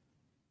oreja.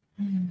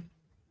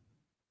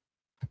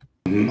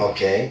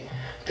 Okay,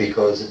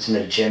 because it's an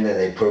agenda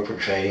they're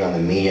perpetrating on the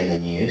media and the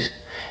news.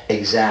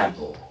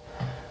 Example,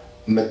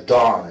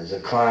 Madonna is a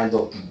client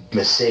of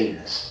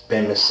Mercedes,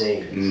 Ben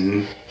Mercedes.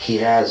 Mm-hmm. He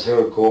has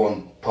her go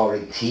on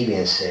public TV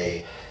and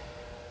say,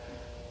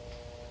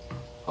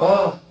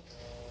 oh,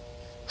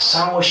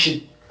 someone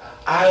should,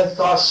 I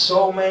thought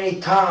so many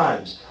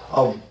times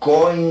of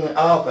going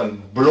up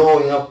and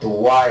blowing up the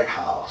White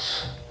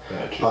House.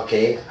 Gotcha.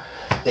 Okay,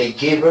 they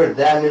give her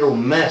that little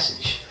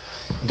message.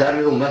 That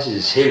little message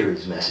is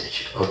Hillary's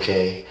message,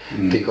 okay?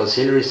 Because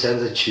Hillary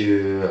sends it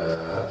to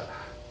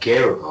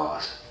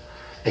Geragos,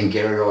 and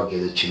Geragos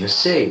gives it to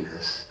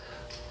Mercedes,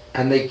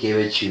 and they give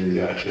it to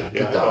Gotcha. the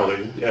Yeah, dog.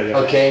 yeah.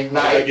 Okay,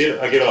 now I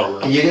get all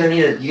of that. you're gonna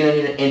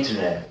need an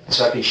internet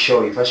so I can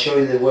show you. If I show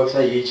you the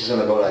website, you're just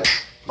gonna go like,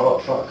 oh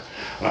fuck.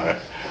 All right.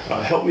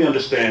 Help me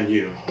understand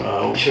you.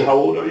 Sure. How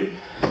old are you?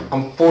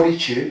 I'm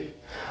 42.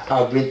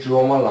 I've been through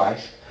all my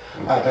life.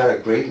 I've had a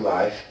great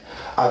life.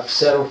 I've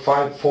settled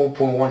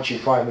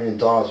 $4.125 million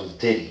with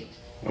Diddy.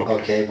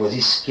 Okay, but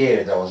he's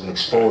scared that I was gonna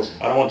expose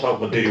him. I don't want to talk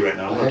about Diddy right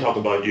now. I want to talk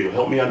about you.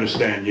 Help me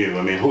understand you.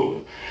 I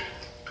mean,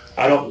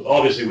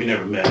 obviously we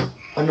never met.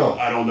 I know.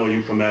 I don't know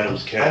you from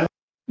Adam's cat.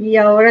 Y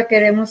ahora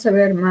queremos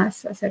saber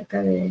más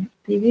acerca de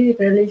P. Diddy,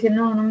 pero le dice,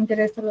 no me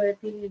interesa lo de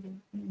P. Diddy.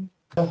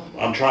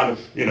 I'm trying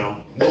to,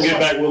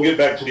 we'll get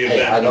back to the Hey,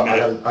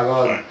 event.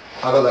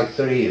 I got like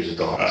 30 years of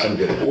dogs. I'm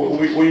good.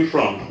 Where you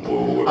from?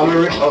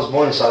 I was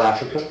born in South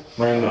Africa.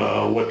 My name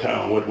is What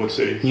town? What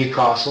city?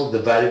 Newcastle,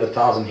 the Valley of a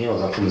Thousand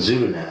Hills. I'm from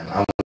Zululand.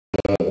 I'm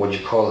what you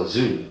call a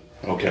Zulu.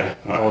 Okay.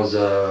 I was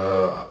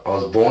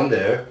born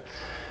there,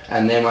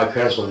 and then my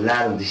parents were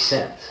Latin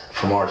descent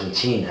from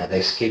Argentina. They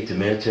escaped the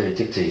military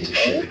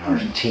dictatorship in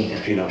Argentina.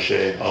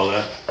 Pinochet, all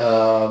that?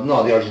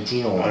 No, the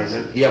Argentino one.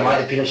 Argentina? Yeah,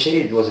 my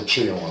Pinochet was a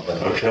Chilean one,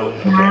 but Okay.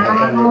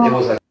 it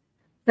was like.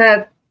 O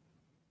sea,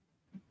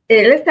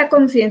 él está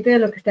consciente de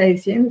lo que está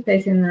diciendo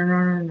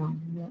no.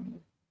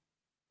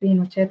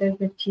 Pinochet es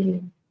de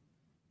Chile.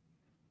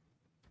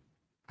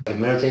 The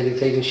military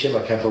dictatorship,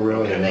 I can't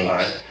remember the names.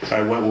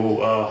 All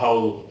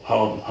right.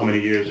 How many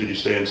years did you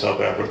stay in South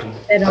Africa?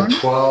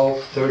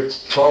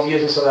 12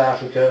 years in South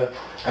Africa,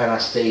 and I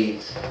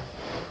stayed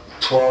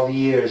 12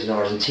 years in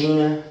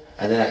Argentina,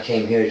 and then I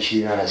came here to the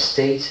United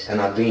States,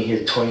 and I've been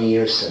here 20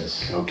 years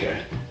since.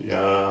 Okay.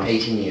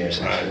 18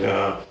 years. All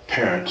right.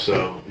 Parents,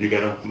 so you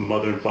got a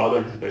mother and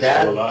father? They're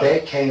still alive?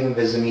 Dad came and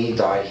visited me, he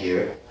died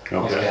here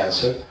of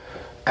cancer.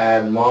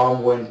 And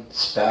mom went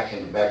back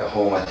at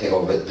home, I think,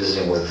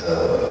 visiting with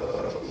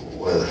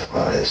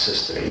my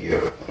sister in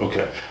Europe.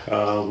 Okay.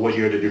 What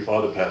year did your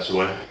father pass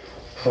away?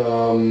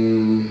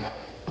 2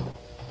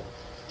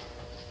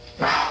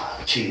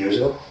 years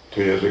ago.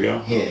 2 years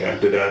ago? Yeah. Okay.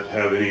 Did that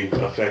have any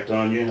effect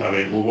on you? I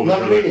mean, what was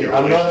Not really. your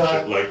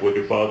relationship like with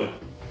your father?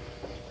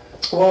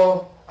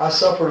 Well, I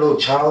suffered a little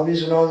child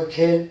abuse when I was a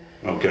kid.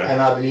 Okay.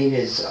 And I believe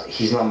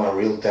he's not my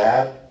real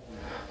dad,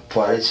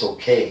 but it's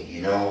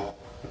okay, All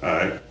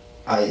right.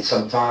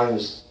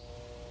 Sometimes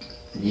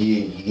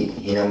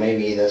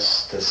maybe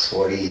that's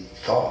what he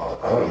thought.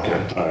 I don't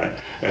know. All right.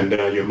 And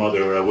your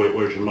mother,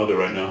 where's your mother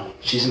right now?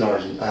 She's in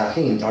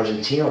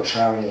Argentina or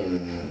traveling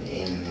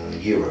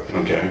in Europe.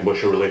 Okay.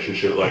 What's your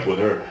relationship like with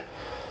her?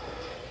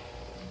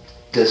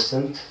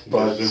 Distant,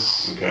 but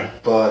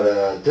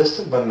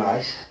distant but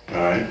nice. All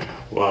right.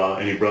 Well,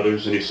 any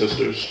brothers, any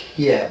sisters?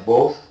 Yeah,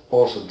 both.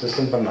 Also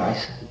distant but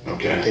nice.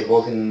 Okay. They're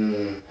both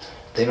in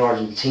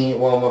Argentina.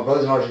 Well, my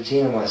brother's in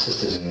Argentina, my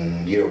sister's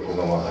in Europe with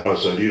my mother. Oh,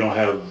 so you don't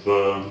have...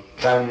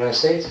 Family in the United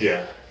States?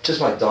 Yeah. Just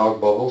my dog,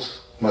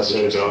 Bubbles. My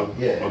service dog?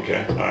 Yeah.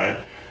 Okay, all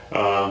right.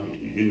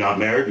 You're not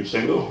married? You're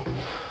single?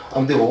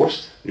 I'm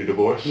divorced. You're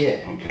divorced?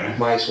 Yeah. Okay.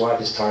 My ex-wife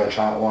is tired of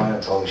trying to whine. I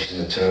told her she's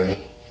an attorney.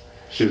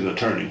 She's an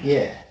attorney?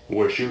 Yeah.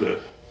 Where she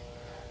live?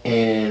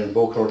 in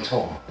Boca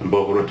Raton. In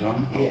Boca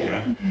Raton? Okay.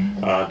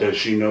 Yeah. Does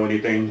she know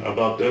anything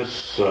about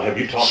this? Have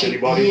you talked to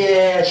anybody?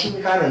 Yeah, she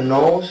kind of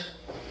knows.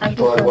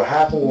 But what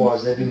happened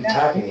was they've been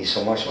tapping me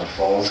so much, my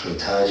phones,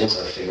 intelligence,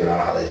 I figured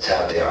out how they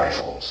tap their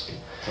iPhones.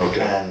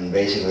 Okay. And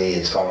basically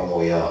it's gone all the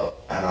way up.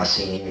 And I've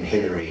seen even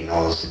Hillary and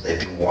all this, they've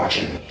been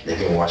watching me. They've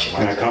been watching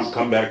my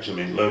Come back to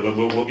me.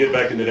 We'll get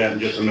back into that in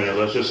just a minute.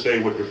 Let's just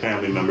stay with your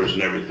family members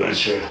and everything.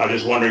 Sure. I'm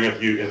just wondering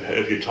if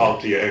you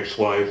talked to your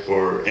ex-wife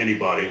or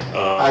anybody.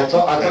 I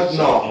thought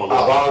no,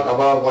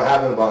 about what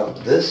happened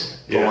about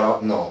this. Yeah.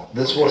 No,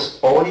 this was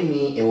only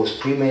me. It was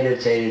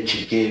premeditated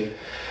to give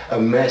a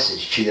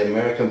message to the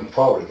American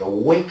public, a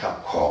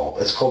wake-up call.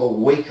 It's called a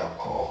wake-up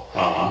call.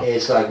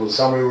 It's like when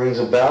somebody rings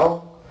a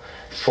bell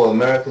for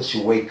Americans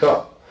to wake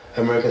up.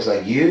 Americans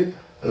like you,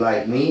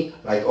 like me,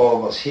 like all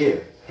of us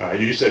here.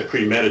 You said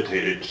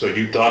premeditated, so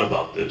you thought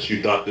about this.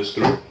 You thought this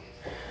through?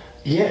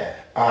 Yeah.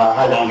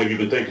 How long have you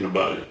been thinking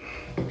about it?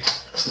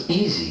 It's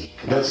easy.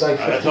 That's like.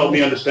 Help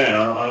me understand.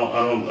 I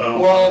don't.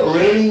 Well,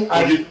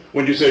 really,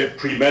 when you say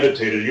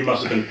premeditated, you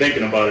must have been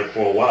thinking about it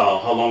for a while.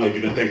 How long have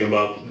you been thinking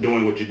about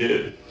doing what you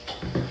did?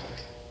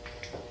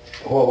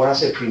 Well, when I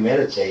say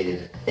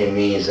premeditated, it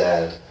means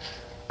that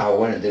I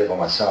went and did it by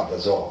myself.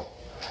 That's all.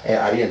 And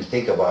I didn't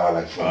think about it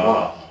like for a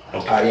month.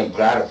 Okay. I didn't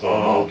plan it for a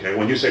month. Okay.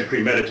 When you say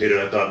premeditated,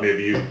 I thought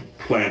maybe you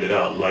planned it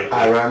out. Like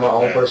I ran my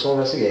own personal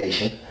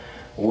investigation,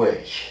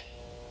 which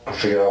I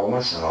figured out by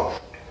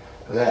myself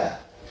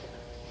that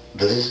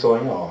this is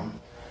going on,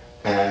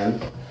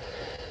 and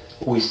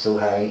we're still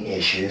having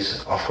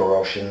issues of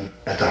corruption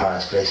at the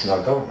highest place in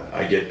our government.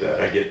 I get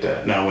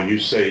that. Now, when you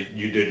say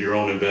you did your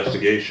own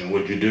investigation,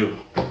 what'd you do?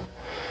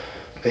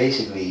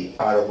 Basically,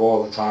 out of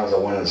all the times I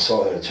went and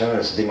saw the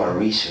attorneys, I did my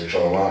research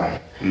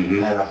online,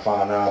 and I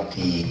found out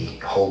the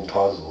whole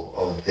puzzle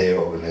of their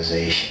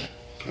organization.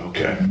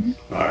 Okay.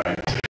 All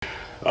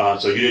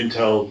right. So you didn't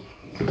tell,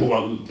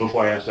 well,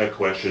 before I ask that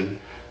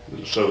question,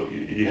 so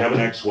you have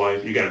an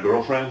ex-wife, you got a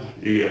girlfriend,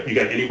 you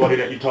got anybody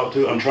that you talk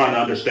to? I'm trying to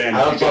understand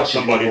if you got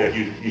somebody that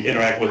you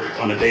interact with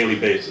on a daily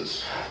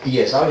basis.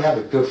 Yes, I have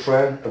a good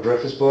friend, a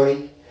breakfast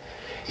buddy.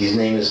 His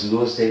name is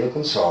Luis David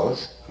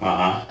Gonzalez,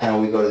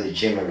 and we go to the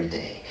gym every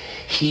day.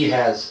 He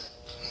has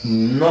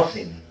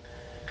nothing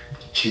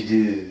to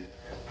do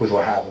with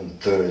what happened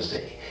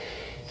Thursday.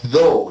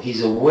 Though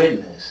he's a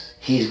witness,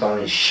 he's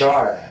gotten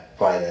shot at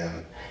by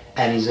them,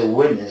 and he's a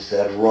witness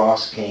that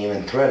Ross came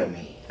and threatened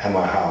me at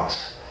my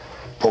house.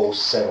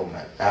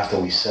 Post-settlement, after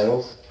we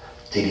settled,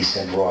 did he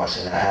send Ross,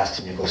 and I asked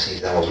him to go see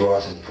if that was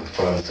Ross, and he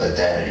confirmed his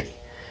identity.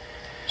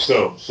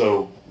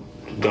 So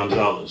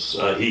Gonzalez,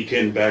 he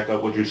can back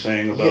up what you're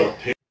saying about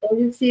him? Es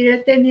decir,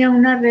 él tenía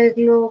un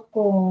arreglo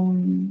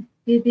con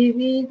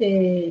PDD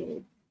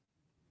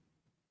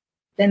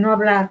de no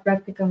hablar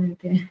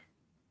prácticamente.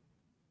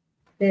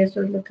 De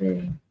eso es lo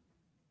que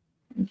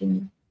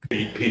entiendo.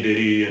 P.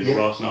 Diddy and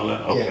Ross and all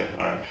that? Okay,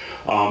 all right.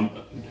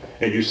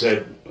 And you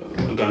said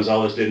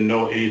Gonzalez didn't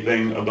know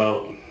anything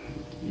about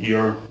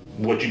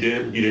what you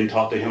did? You didn't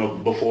talk to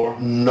him before?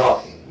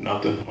 Nothing.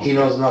 Nothing? Okay. He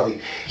knows nothing.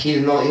 He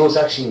was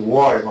actually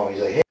worried about me.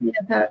 He's like, hey.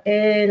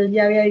 Él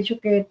ya había dicho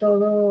que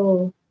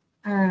todo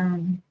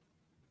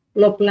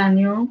lo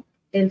planeó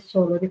él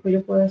solo. Dijo,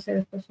 yo puedo hacer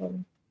esto solo.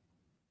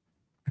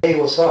 Hey,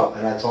 what's up?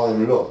 And I told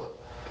him, look,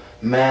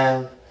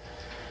 man,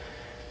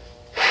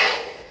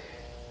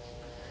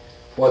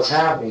 what's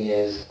happening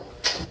is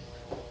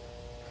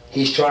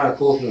he's trying to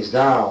cool things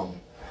down,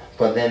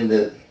 but then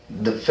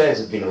the feds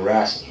have been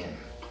harassing him.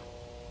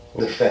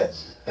 The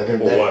feds have been.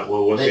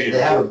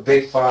 They have a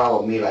big file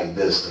of me like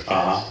this. The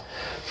feds.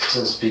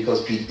 Since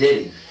because P.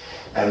 Diddy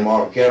and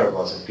Mark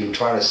Garagos have been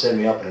trying to set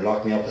me up and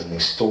lock me up as an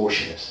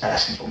extortionist,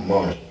 asking for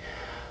money.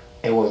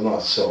 It was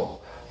not so.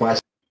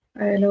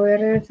 Lo voy a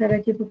regresar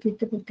aquí un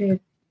poquito porque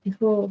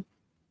dijo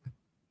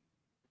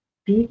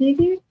P.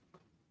 Diddy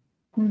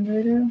cuando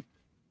era.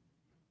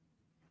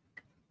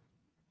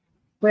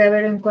 Voy a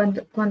ver en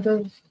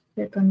cuánto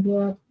se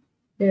cambió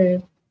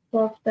de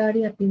Puff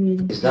Daddy a P.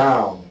 Diddy. He's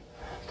down,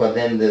 but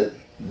then the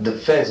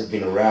feds have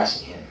been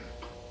harassing him.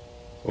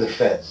 The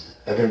feds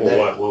have been.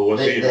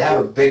 They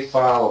have a big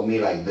file of me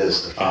like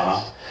this. The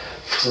feds.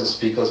 Since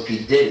because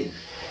P. Diddy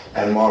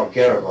and Mark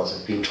Garagos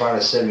have been trying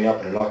to set me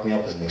up and lock me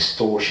up as an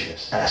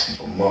extortionist, asking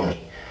for money.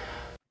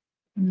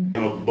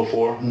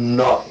 Before?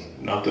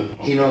 Nothing. Nothing?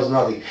 Okay. He knows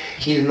nothing.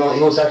 He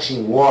was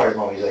actually worried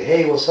about me. He's like,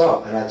 hey, what's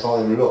up? And I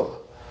told him,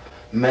 look,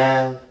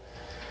 man,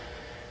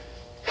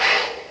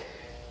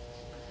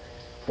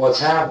 what's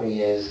happening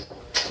is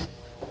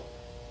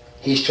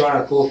he's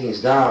trying to cool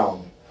things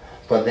down,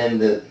 but then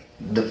the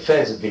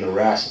feds have been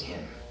harassing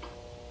him.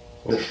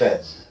 The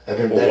feds.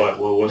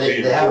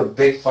 They have a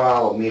big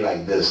file of me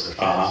like this. The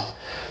feds.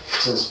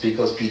 Since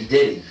because P.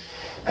 Diddy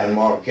and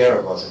Mark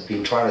Garagos have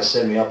been trying to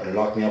set me up and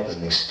lock me up as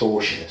an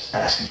extortionist,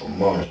 asking for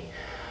money.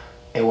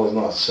 It was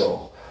not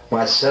so.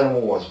 My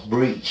settlement was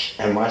breached,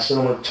 and my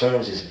settlement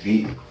terms is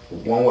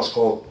one was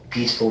called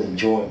peaceful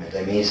enjoyment.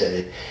 That means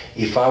that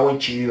if I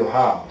went to your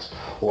house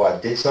or I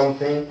did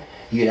something,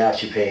 you'd have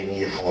to pay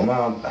me the full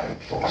amount.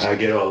 I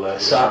get all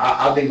that. So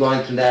I've been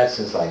going through that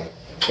since like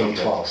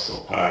 2012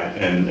 still. All right,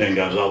 and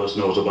Gonzalez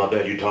knows about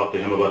that? You talk to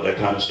him about that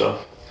kind of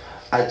stuff?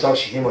 I talk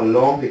to him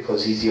alone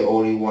because he's the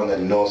only one that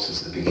knows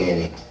since the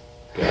beginning.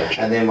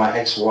 Gotcha. And then my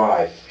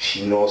ex-wife,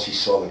 she knows she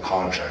saw the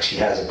contract. She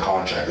has a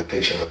contract, a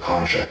picture of the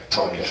contract.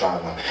 Tony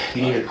China.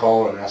 You need to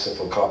call her and ask her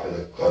for a copy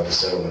of the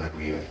settlement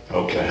agreement.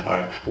 Okay, all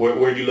right.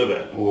 Where do you live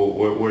at?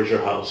 Where's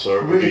your house?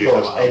 Or do Really you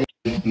have a close.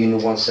 house?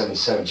 Unit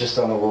 177, just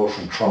down the road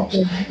from Trump's.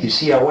 You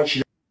see, I want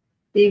you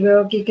Y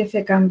veo aquí que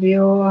se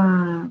cambió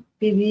a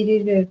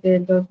Pidiri desde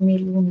el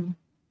 2001.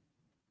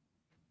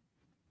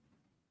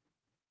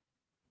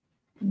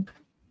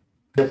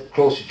 to live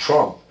close to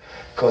Trump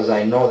because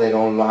I know they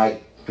don't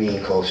like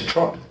being close to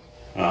Trump.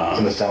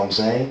 Understand what I'm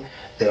saying?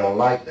 They don't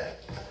like that.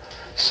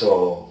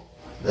 So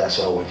that's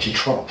why I went to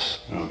Trump's.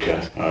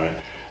 Okay, all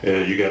right.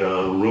 You got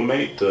a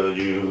roommate?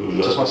 You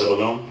Just live myself.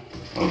 alone?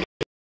 Okay,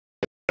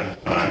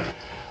 all right.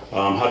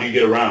 How do you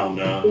get around?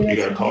 You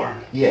got a car?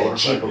 Yeah, Or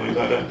Jeep. something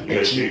like that? You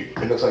got a Jeep?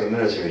 It looks like a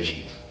military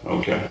Jeep.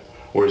 Okay.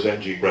 Where's that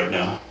Jeep right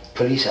now?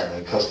 Police have it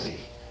in custody.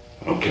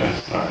 Okay,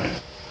 all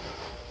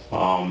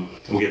right.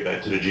 We'll get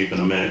back to the Jeep in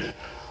a minute.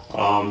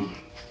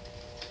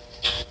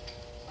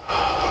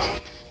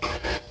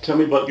 Tell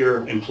me about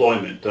your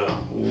employment.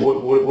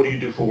 What do you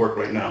do for work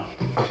right now?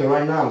 Okay,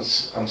 right now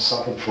I'm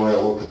self-employed.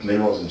 I work with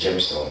minerals and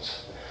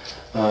gemstones.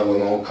 With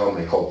my own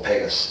company called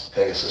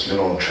Pegasus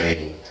Mineral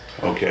Trading.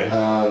 Okay.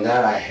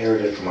 That I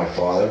inherited from my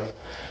father.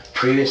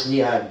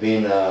 Previously I'd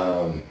been...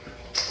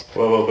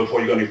 Well,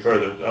 before you go any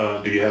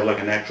further, do you have like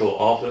an actual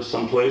office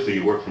someplace? Do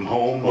you work from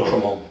home? Work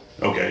from home.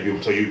 Okay,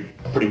 so you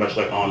pretty much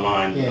like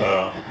online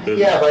business?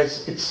 Yeah,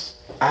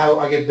 but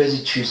I get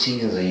busy 2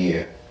 seasons a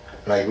year.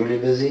 Like really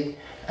busy.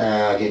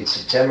 I get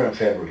September and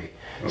February.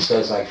 Okay. So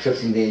it's like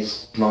 15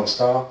 days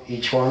non-stop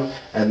each one,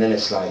 and then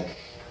it's like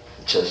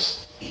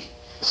just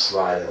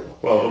slide it.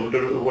 Well,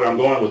 where I'm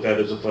going with that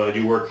is if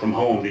you work from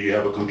home, do you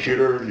have a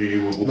computer? Do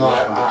you work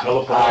on the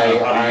telephone?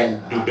 How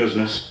do you do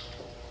business?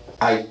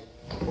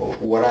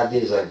 What I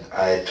did is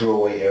I threw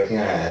away everything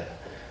I had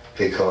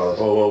because...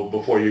 Well,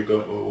 before you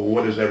go,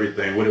 what is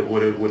everything? What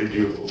did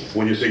you,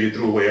 when you say you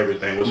threw away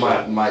everything, what's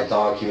that? My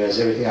documents,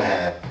 everything I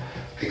have,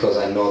 because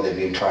I know they've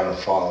been trying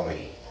to follow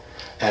me.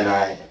 And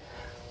I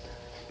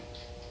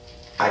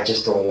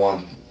just don't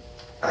want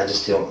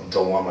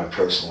my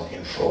personal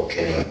info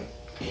getting,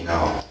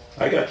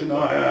 I got you. No,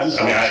 I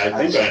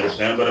think I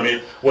understand. But I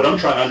mean, what I'm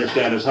trying to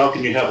understand is how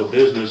can you have a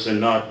business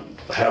and not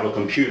have a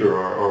computer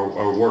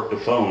or work the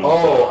phone?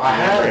 Oh, I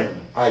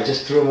haven't. I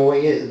just threw them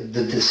away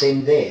the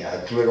same day. I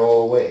threw it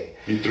all away.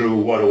 You threw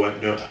what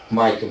away?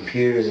 My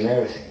computers and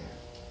everything.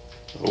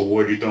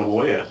 Where do you throw them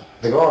away at?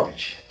 The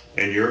garbage.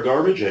 And your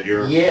garbage? At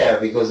your... Yeah,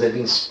 because they've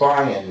been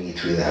spying on me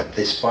through that.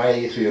 They spy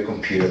you through your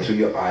computer, through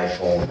your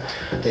iPhone.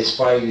 They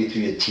spy you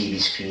through your TV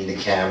screen, the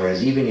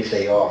cameras. Even if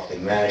they're off, they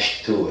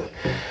manage to do it.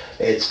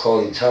 It's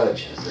called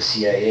intelligence. The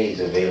CIA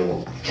is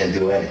available, can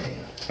do anything.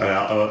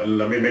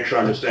 Let me make sure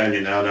I understand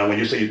you now. Now, when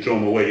you say you threw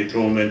them away, you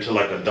threw them into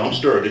like a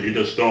dumpster, or did you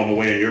just throw them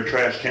away in your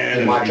trash can?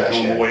 In my and trash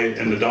you threw them can. away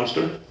in the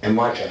dumpster? In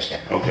my trash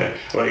can. Okay.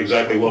 Well,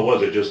 exactly what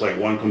was it? Just like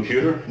one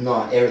computer?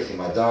 No, everything.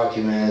 My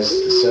documents,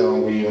 the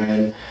settlement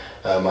agreement,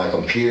 my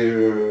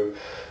computer,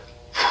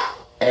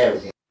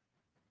 everything.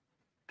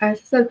 A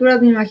estas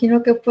alturas me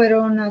imagino que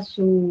fueron a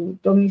su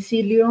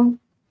domicilio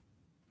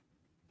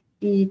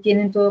y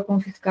tienen todo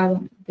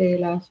confiscado de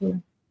la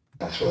basura.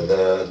 That's what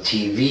the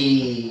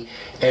TV,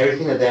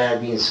 everything that they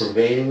had been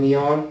surveilling me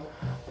on,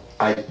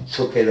 I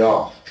took it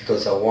off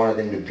because I wanted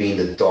them to be in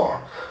the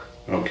dark.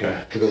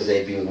 Okay. Because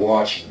they've been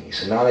watching me.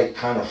 So now they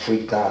kind of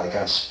freaked out, they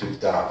kind of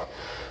spooked out.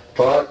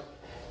 But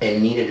it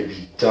needed to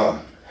be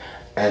done.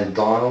 And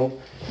Donald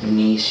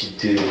needs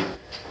to do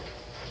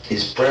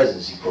his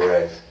presidency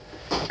correct.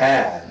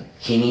 And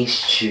he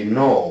needs to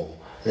know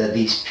that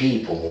these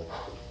people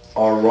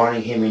are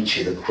running him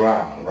into the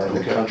ground, running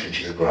the country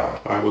into the ground.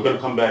 All right, we're going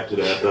to come back to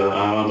that.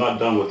 I'm not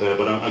done with that,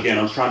 but again,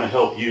 I'm trying to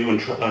help you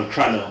and I'm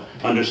trying to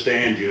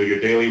understand you,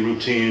 your daily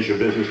routines, your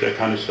business, that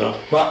kind of stuff.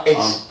 Well,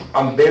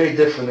 I'm very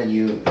different than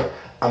you.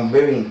 I'm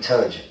very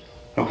intelligent.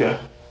 Okay.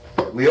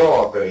 We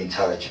all are very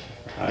intelligent.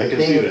 I can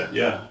see that,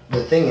 yeah.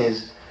 The thing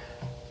is,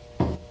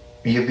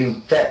 you've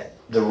been fed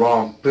the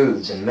wrong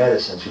foods and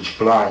medicines which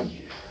blind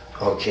you,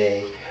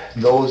 okay?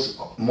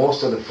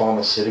 Most of the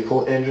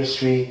pharmaceutical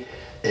industry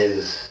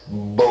is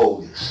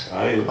bogus.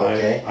 I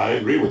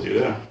agree with you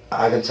there.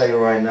 I can tell you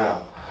right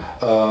now,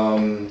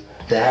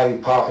 they have you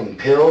popping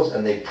pills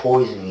and they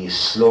poison you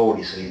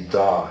slowly so you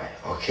die,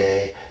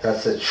 okay?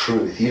 That's the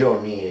truth. You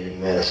don't need any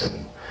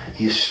medicine.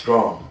 You're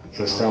strong. You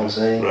understand what I'm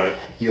saying? Right.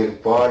 Your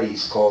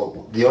body's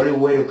called, the only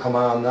way to come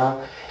out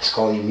now is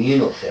called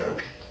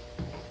immunotherapy.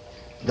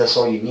 That's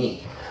all you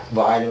need.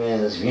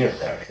 Vitamins,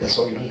 immunotherapy. That's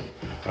all you need.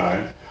 All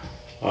right.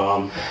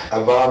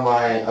 About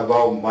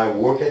my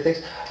work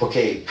ethics,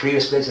 okay,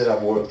 previous places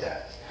I've worked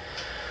at.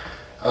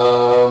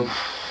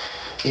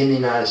 In the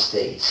United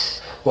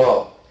States.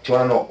 Well, Do you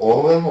want to know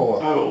all of them, or?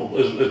 Oh,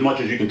 as much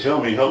as you can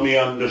tell me. Help me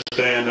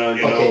understand.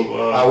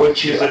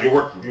 Okay, you said you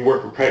work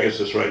for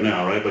Pegasus right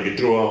now, right? But you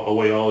threw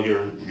away all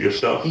your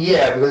stuff.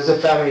 Yeah, because it's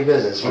a family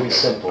business. It's really Okay,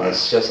 simple. all right.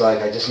 It's just like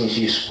I just need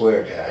to use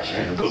Square Cash.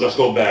 So let's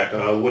go back.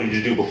 What did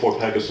you do before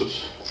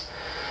Pegasus?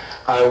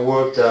 I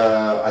worked.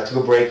 I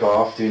took a break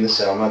off during the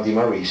summer. I did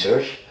my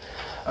research.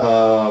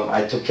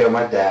 I took care of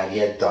my dad. He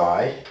had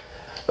died.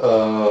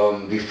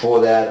 Before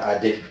that, I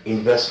did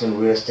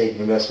real estate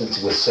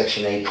investments with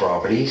Section 8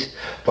 properties,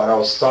 but I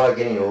was started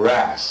getting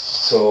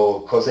harassed. So,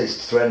 because they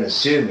threatened to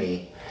sue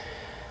me,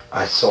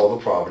 I sold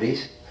the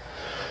properties.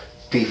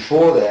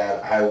 Before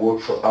that, I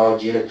worked for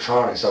LG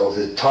Electronics. I was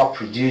the top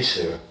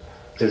producer,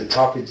 the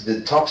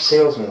top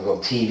salesman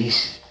of TV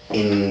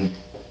in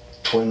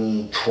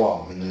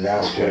 2012, in the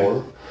last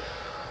quarter.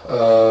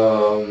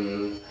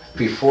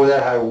 Before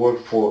that, I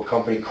worked for a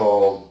company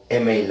called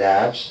MA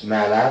Labs,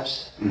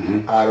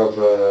 out of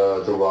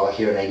the Raw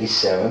here in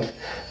 87th.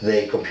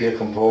 They computer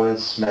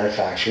components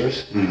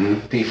manufacturers.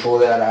 Before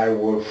that, I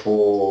worked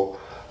for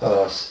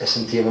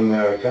SMT of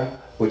America,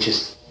 which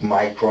is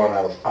Micron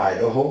out of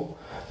Idaho.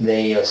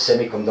 They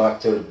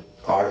semiconductor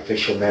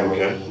artificial memory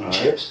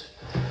chips,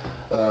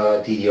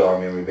 DDR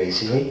memory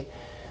basically.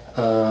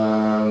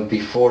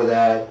 Before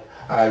that,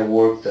 I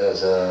worked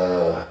as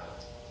a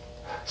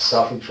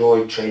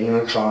self-employed trading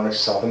electronics,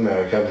 South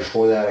America.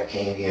 Before that, I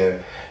came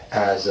here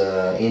as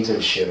an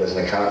internship as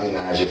an accounting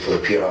manager for the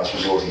Pier House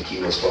Resort in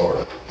Key West,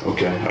 Florida.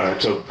 Okay, all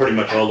right. So pretty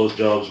much all those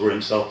jobs were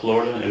in South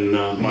Florida, in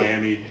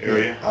Miami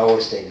area. I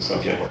always stayed in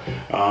South Florida.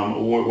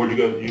 Where'd you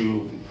go?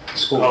 You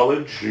school.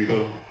 College? You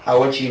go? I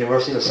went to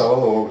University of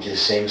Salvador, which is the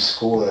same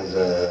school as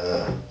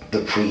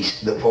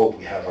the Pope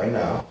we have right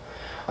now.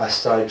 I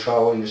studied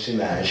travel industry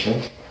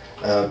management.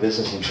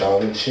 Business and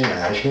travel industry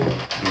management,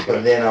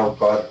 but then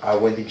I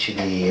went into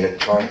the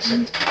electronics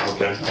sector.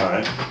 Okay, all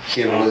right.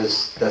 Here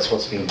that's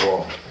what's been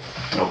growing.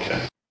 Okay.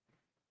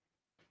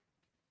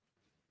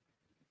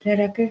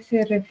 ¿Será que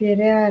se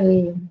refiere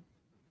al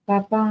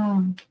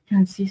Papa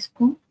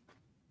Francisco?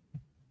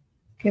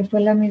 Que fue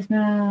la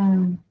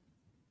misma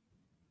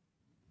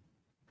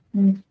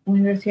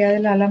Universidad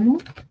del Álamo.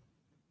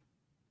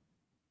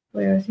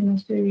 Voy a ver si no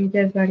estoy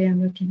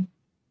desvariando aquí.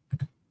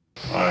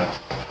 All right.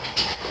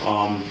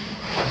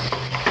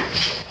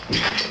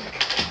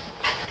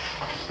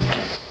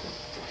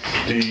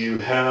 Do you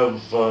have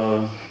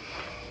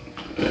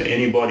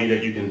anybody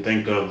that you can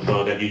think of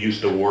that you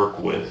used to work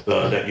with,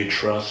 that you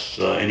trust?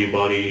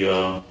 Anybody,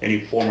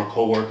 any former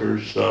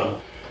coworkers,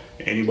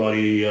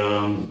 anybody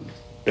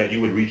that you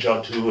would reach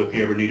out to if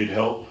you ever needed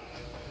help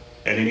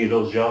at any of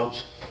those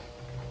jobs?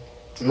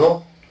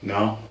 No.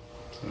 No?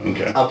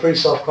 Okay. I'm pretty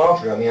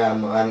self-confident. I mean,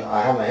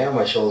 I have my head on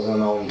my shoulders and I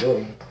know what I'm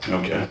doing.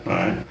 Okay, all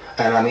right.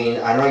 And I mean,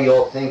 I know you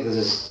all think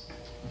this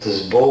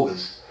is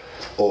bogus,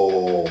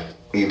 or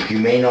you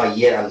may not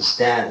yet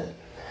understand it.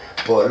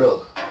 But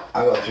look,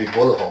 I got 3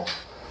 bullet holes.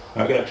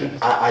 I got you.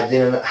 I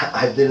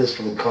did this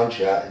for the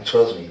country.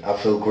 Trust me, I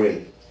feel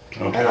great.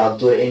 Okay. And I'll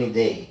do it any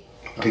day.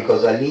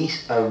 Because at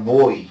least I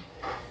avoid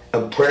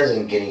a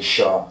president getting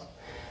shot.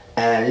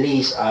 And at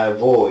least I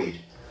avoid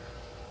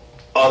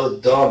other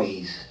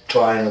dummies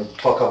trying to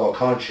fuck up our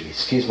country.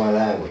 Excuse my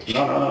language.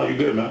 No, you're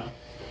good, man.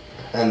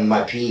 And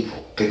my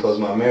people, because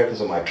my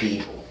Americans are my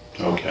people.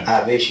 Okay. I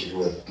have issues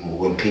with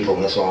when people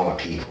mess around with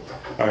my people.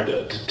 All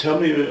right, tell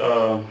me,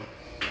 all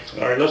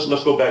right, let's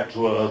go back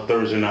to a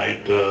Thursday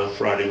night,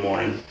 Friday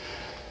morning.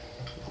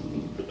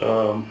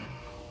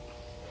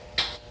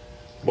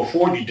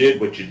 Before you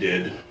did what you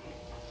did,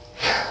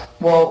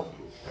 well,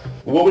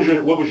 what was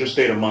your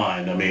state of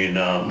mind? I mean,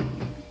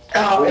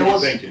 what were you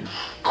thinking?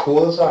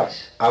 Cool as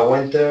ice. I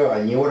went there,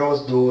 I knew what I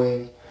was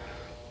doing.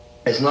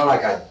 It's not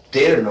like I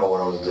didn't know what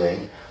I was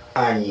doing.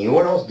 I knew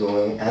what I was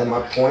doing, and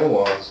my point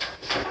was,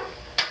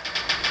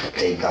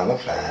 take down the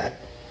flag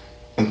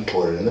and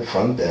put it in the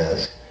front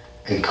desk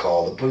and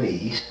call the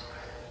police,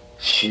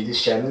 shoot the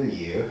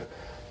chandelier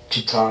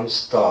to tell them to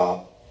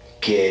stop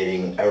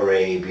getting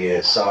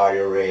Saudi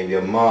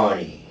Arabia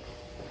money.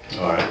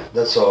 All right.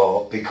 That's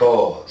all,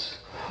 because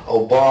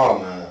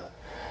Obama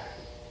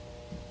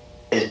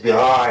is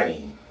behind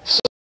him.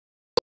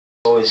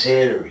 So is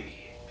Hillary,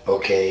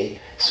 okay?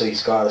 So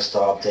he's got to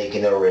stop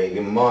taking the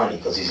Arabian money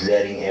because he's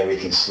letting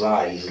everything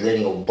slide. He's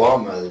letting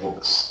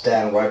Obama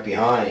stand right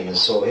behind him, and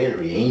so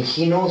Hillary. And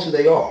he knows who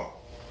they are.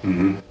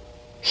 Mm-hmm.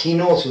 He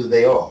knows who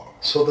they are.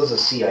 So does the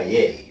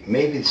CIA.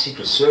 Maybe the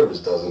Secret Service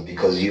doesn't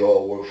because you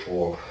all work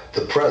for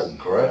the president,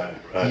 correct?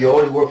 Right. You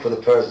only work for the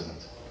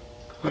president,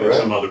 correct?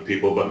 Some other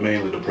people, but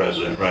mainly the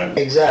president, right?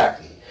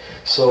 Exactly.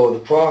 So the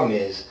problem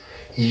is,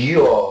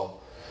 you're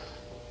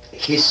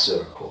his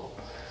circle.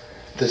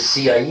 The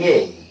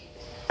CIA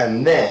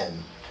and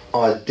them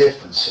are a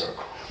different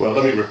circle. Well,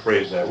 let me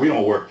rephrase that. We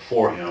don't work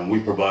for him. We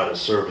provide a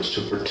service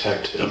to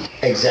protect him.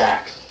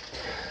 Exactly.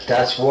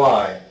 That's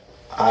why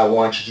I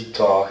want you to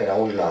talk, and I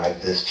would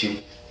like this to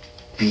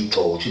be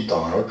told to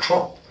Donald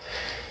Trump.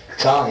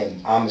 Tell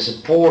him I'm a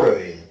supporter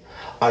of him.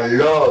 I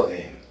love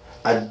him.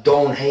 I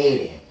don't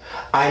hate him.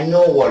 I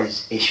know what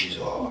his issues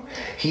are.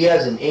 He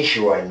has an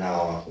issue right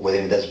now with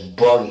him that's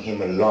bugging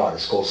him a lot.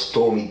 It's called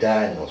Stormy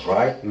Daniels,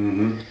 right?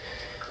 Mm-hmm.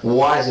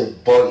 Why is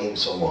it bugging him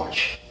so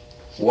much?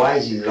 Why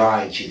is he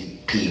lying to the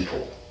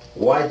people?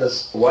 Why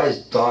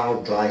is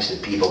Donald lying to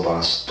the people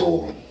about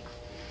Stormy?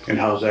 And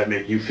how does that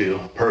make you feel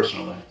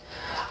personally?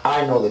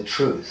 I know the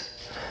truth.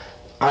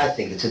 I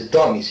think it's a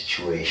dummy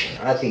situation.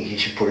 I think he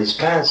should put his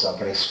pants up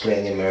and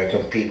explain to the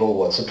American people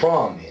what the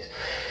problem is.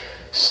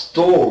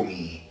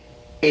 Stormy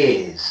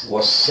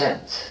was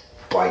sent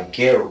by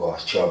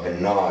Gergos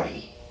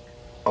Giovanni.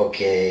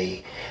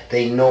 Okay?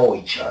 They know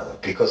each other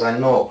because I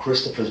know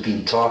Christopher's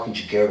been talking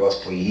to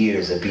Gergos for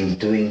years. They've been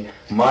doing,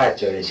 my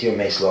attorneys here,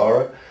 Mace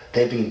Laura,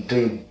 they've been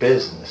doing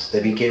business.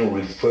 They've been getting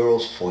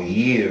referrals for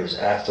years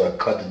after I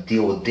cut the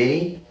deal with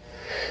Diddy.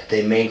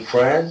 They made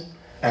friends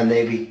and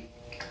they be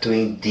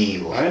doing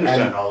deals. I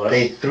understand and all that.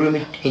 They threw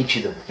me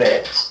into the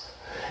feds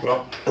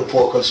Well,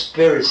 for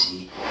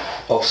conspiracy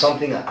of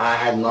something that I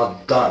had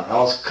not done. I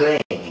was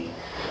claiming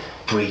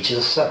breach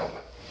of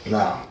settlement.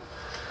 Now,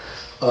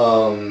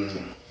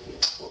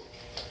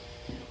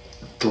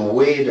 the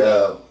way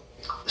the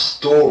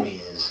Stormy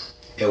is,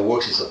 it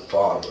works as the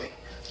following.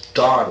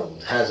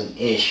 Donald has an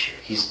issue.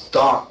 His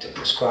doctor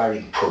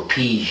prescribing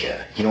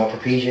Propecia. You know what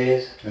Propecia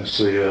is? it's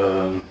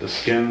the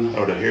skin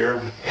or the hair.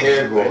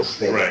 Hair growth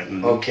thing. Right.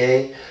 Mm-hmm.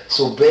 Okay?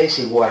 So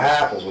basically what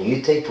happens when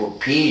you take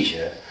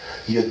Propecia,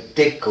 your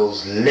dick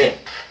goes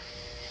limp.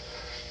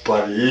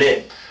 But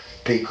limp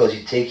because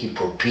you're taking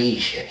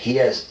Propecia. He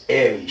has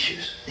air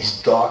issues.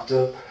 His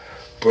doctor,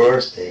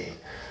 birthday,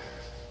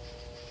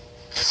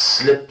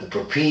 slipped the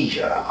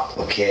Propecia out,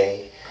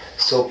 okay?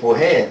 So for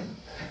him,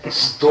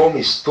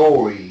 Stormy's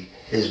story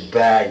is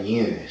bad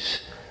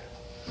news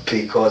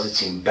because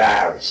it's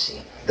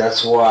embarrassing.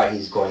 That's why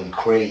he's going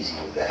crazy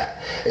with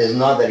that. It's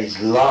not that he's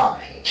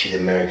lying to the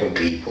American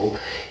people.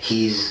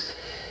 He's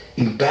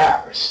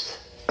embarrassed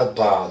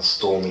about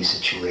Stormy's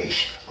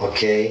situation,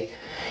 okay?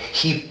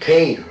 He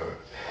paid her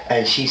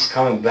and she's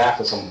coming back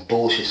with some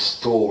bullshit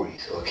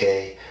stories,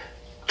 okay?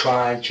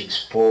 Trying to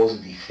expose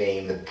and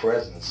defame the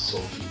president so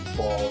he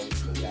falls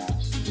and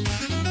collapses.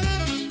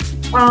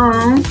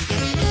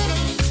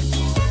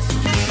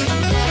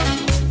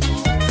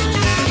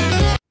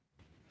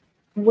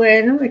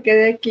 Bueno, me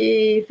quedé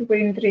aquí súper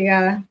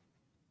intrigada.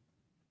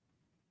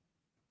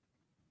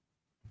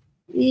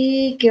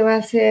 ¿Y qué va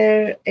a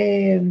ser?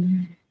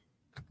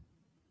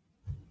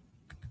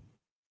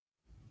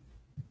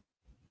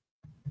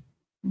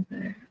 A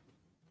ver.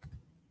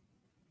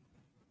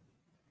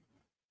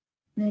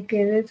 Me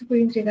quedé súper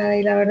intrigada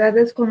y la verdad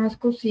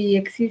desconozco si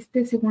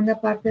existe segunda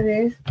parte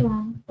de esto.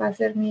 Va a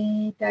ser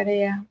mi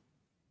tarea.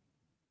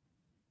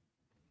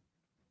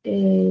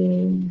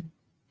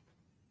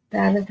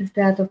 Darles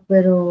este dato,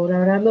 pero la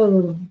verdad lo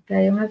dudo. Que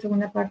haya una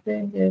segunda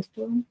parte de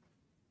esto.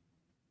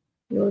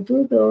 Lo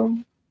dudo.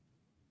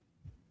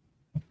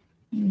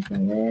 Vamos a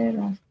ver,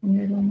 vamos a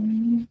poner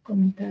un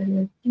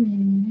comentario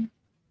aquí.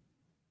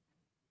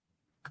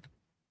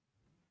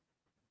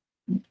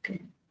 Ok.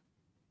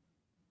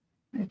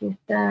 Aquí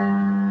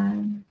está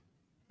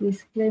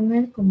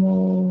disclaimer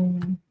como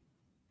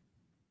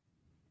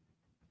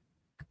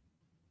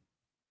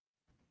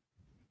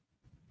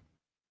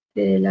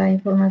de la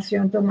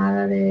información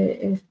tomada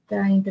de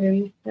esta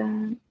entrevista.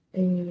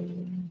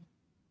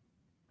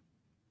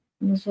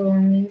 No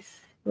son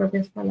mis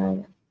propias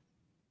palabras.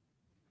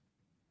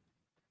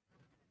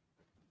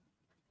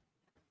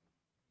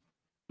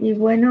 Y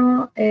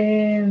bueno,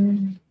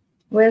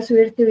 voy a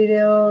subir este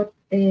video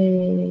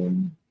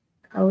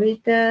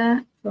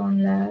ahorita,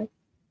 son las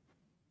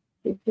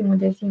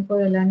 7:55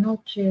 de la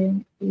noche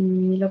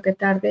y lo que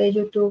tarde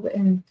YouTube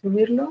en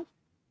subirlo.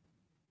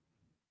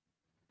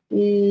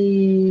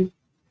 Y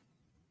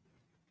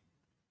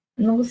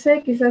no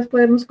sé, quizás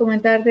podemos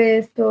comentar de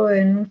esto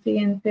en un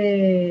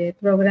siguiente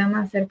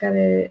programa acerca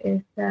de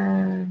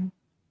esta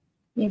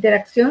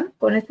interacción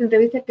con esta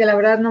entrevista, que la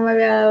verdad no me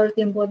había dado el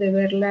tiempo de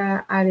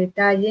verla a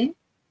detalle.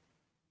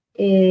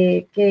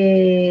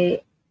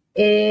 Que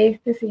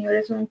este señor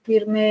es un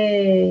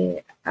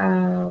firme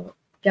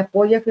que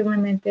apoya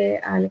firmemente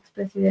al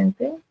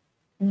expresidente.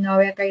 No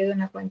había caído en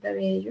la cuenta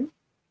de ello.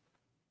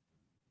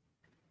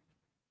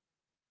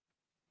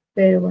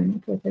 Pero bueno,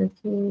 pues es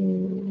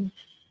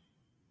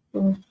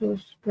son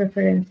sus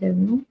preferencias,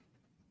 ¿no?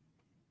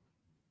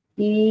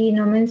 Y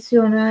no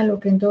menciona lo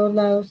que en todos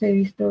lados he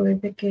visto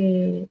desde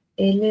que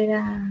él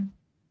era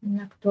un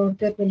actor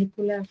de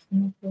películas,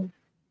 ¿no? Pues,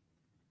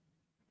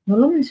 no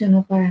lo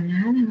mencionó para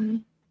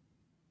nada.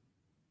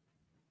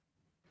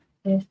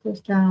 Esto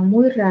está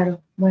muy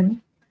raro.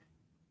 Bueno,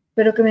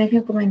 espero que me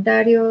dejen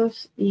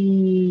comentarios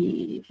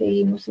y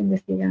seguimos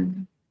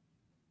investigando.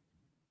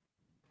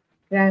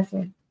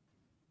 Gracias.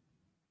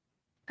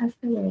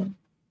 Hasta luego.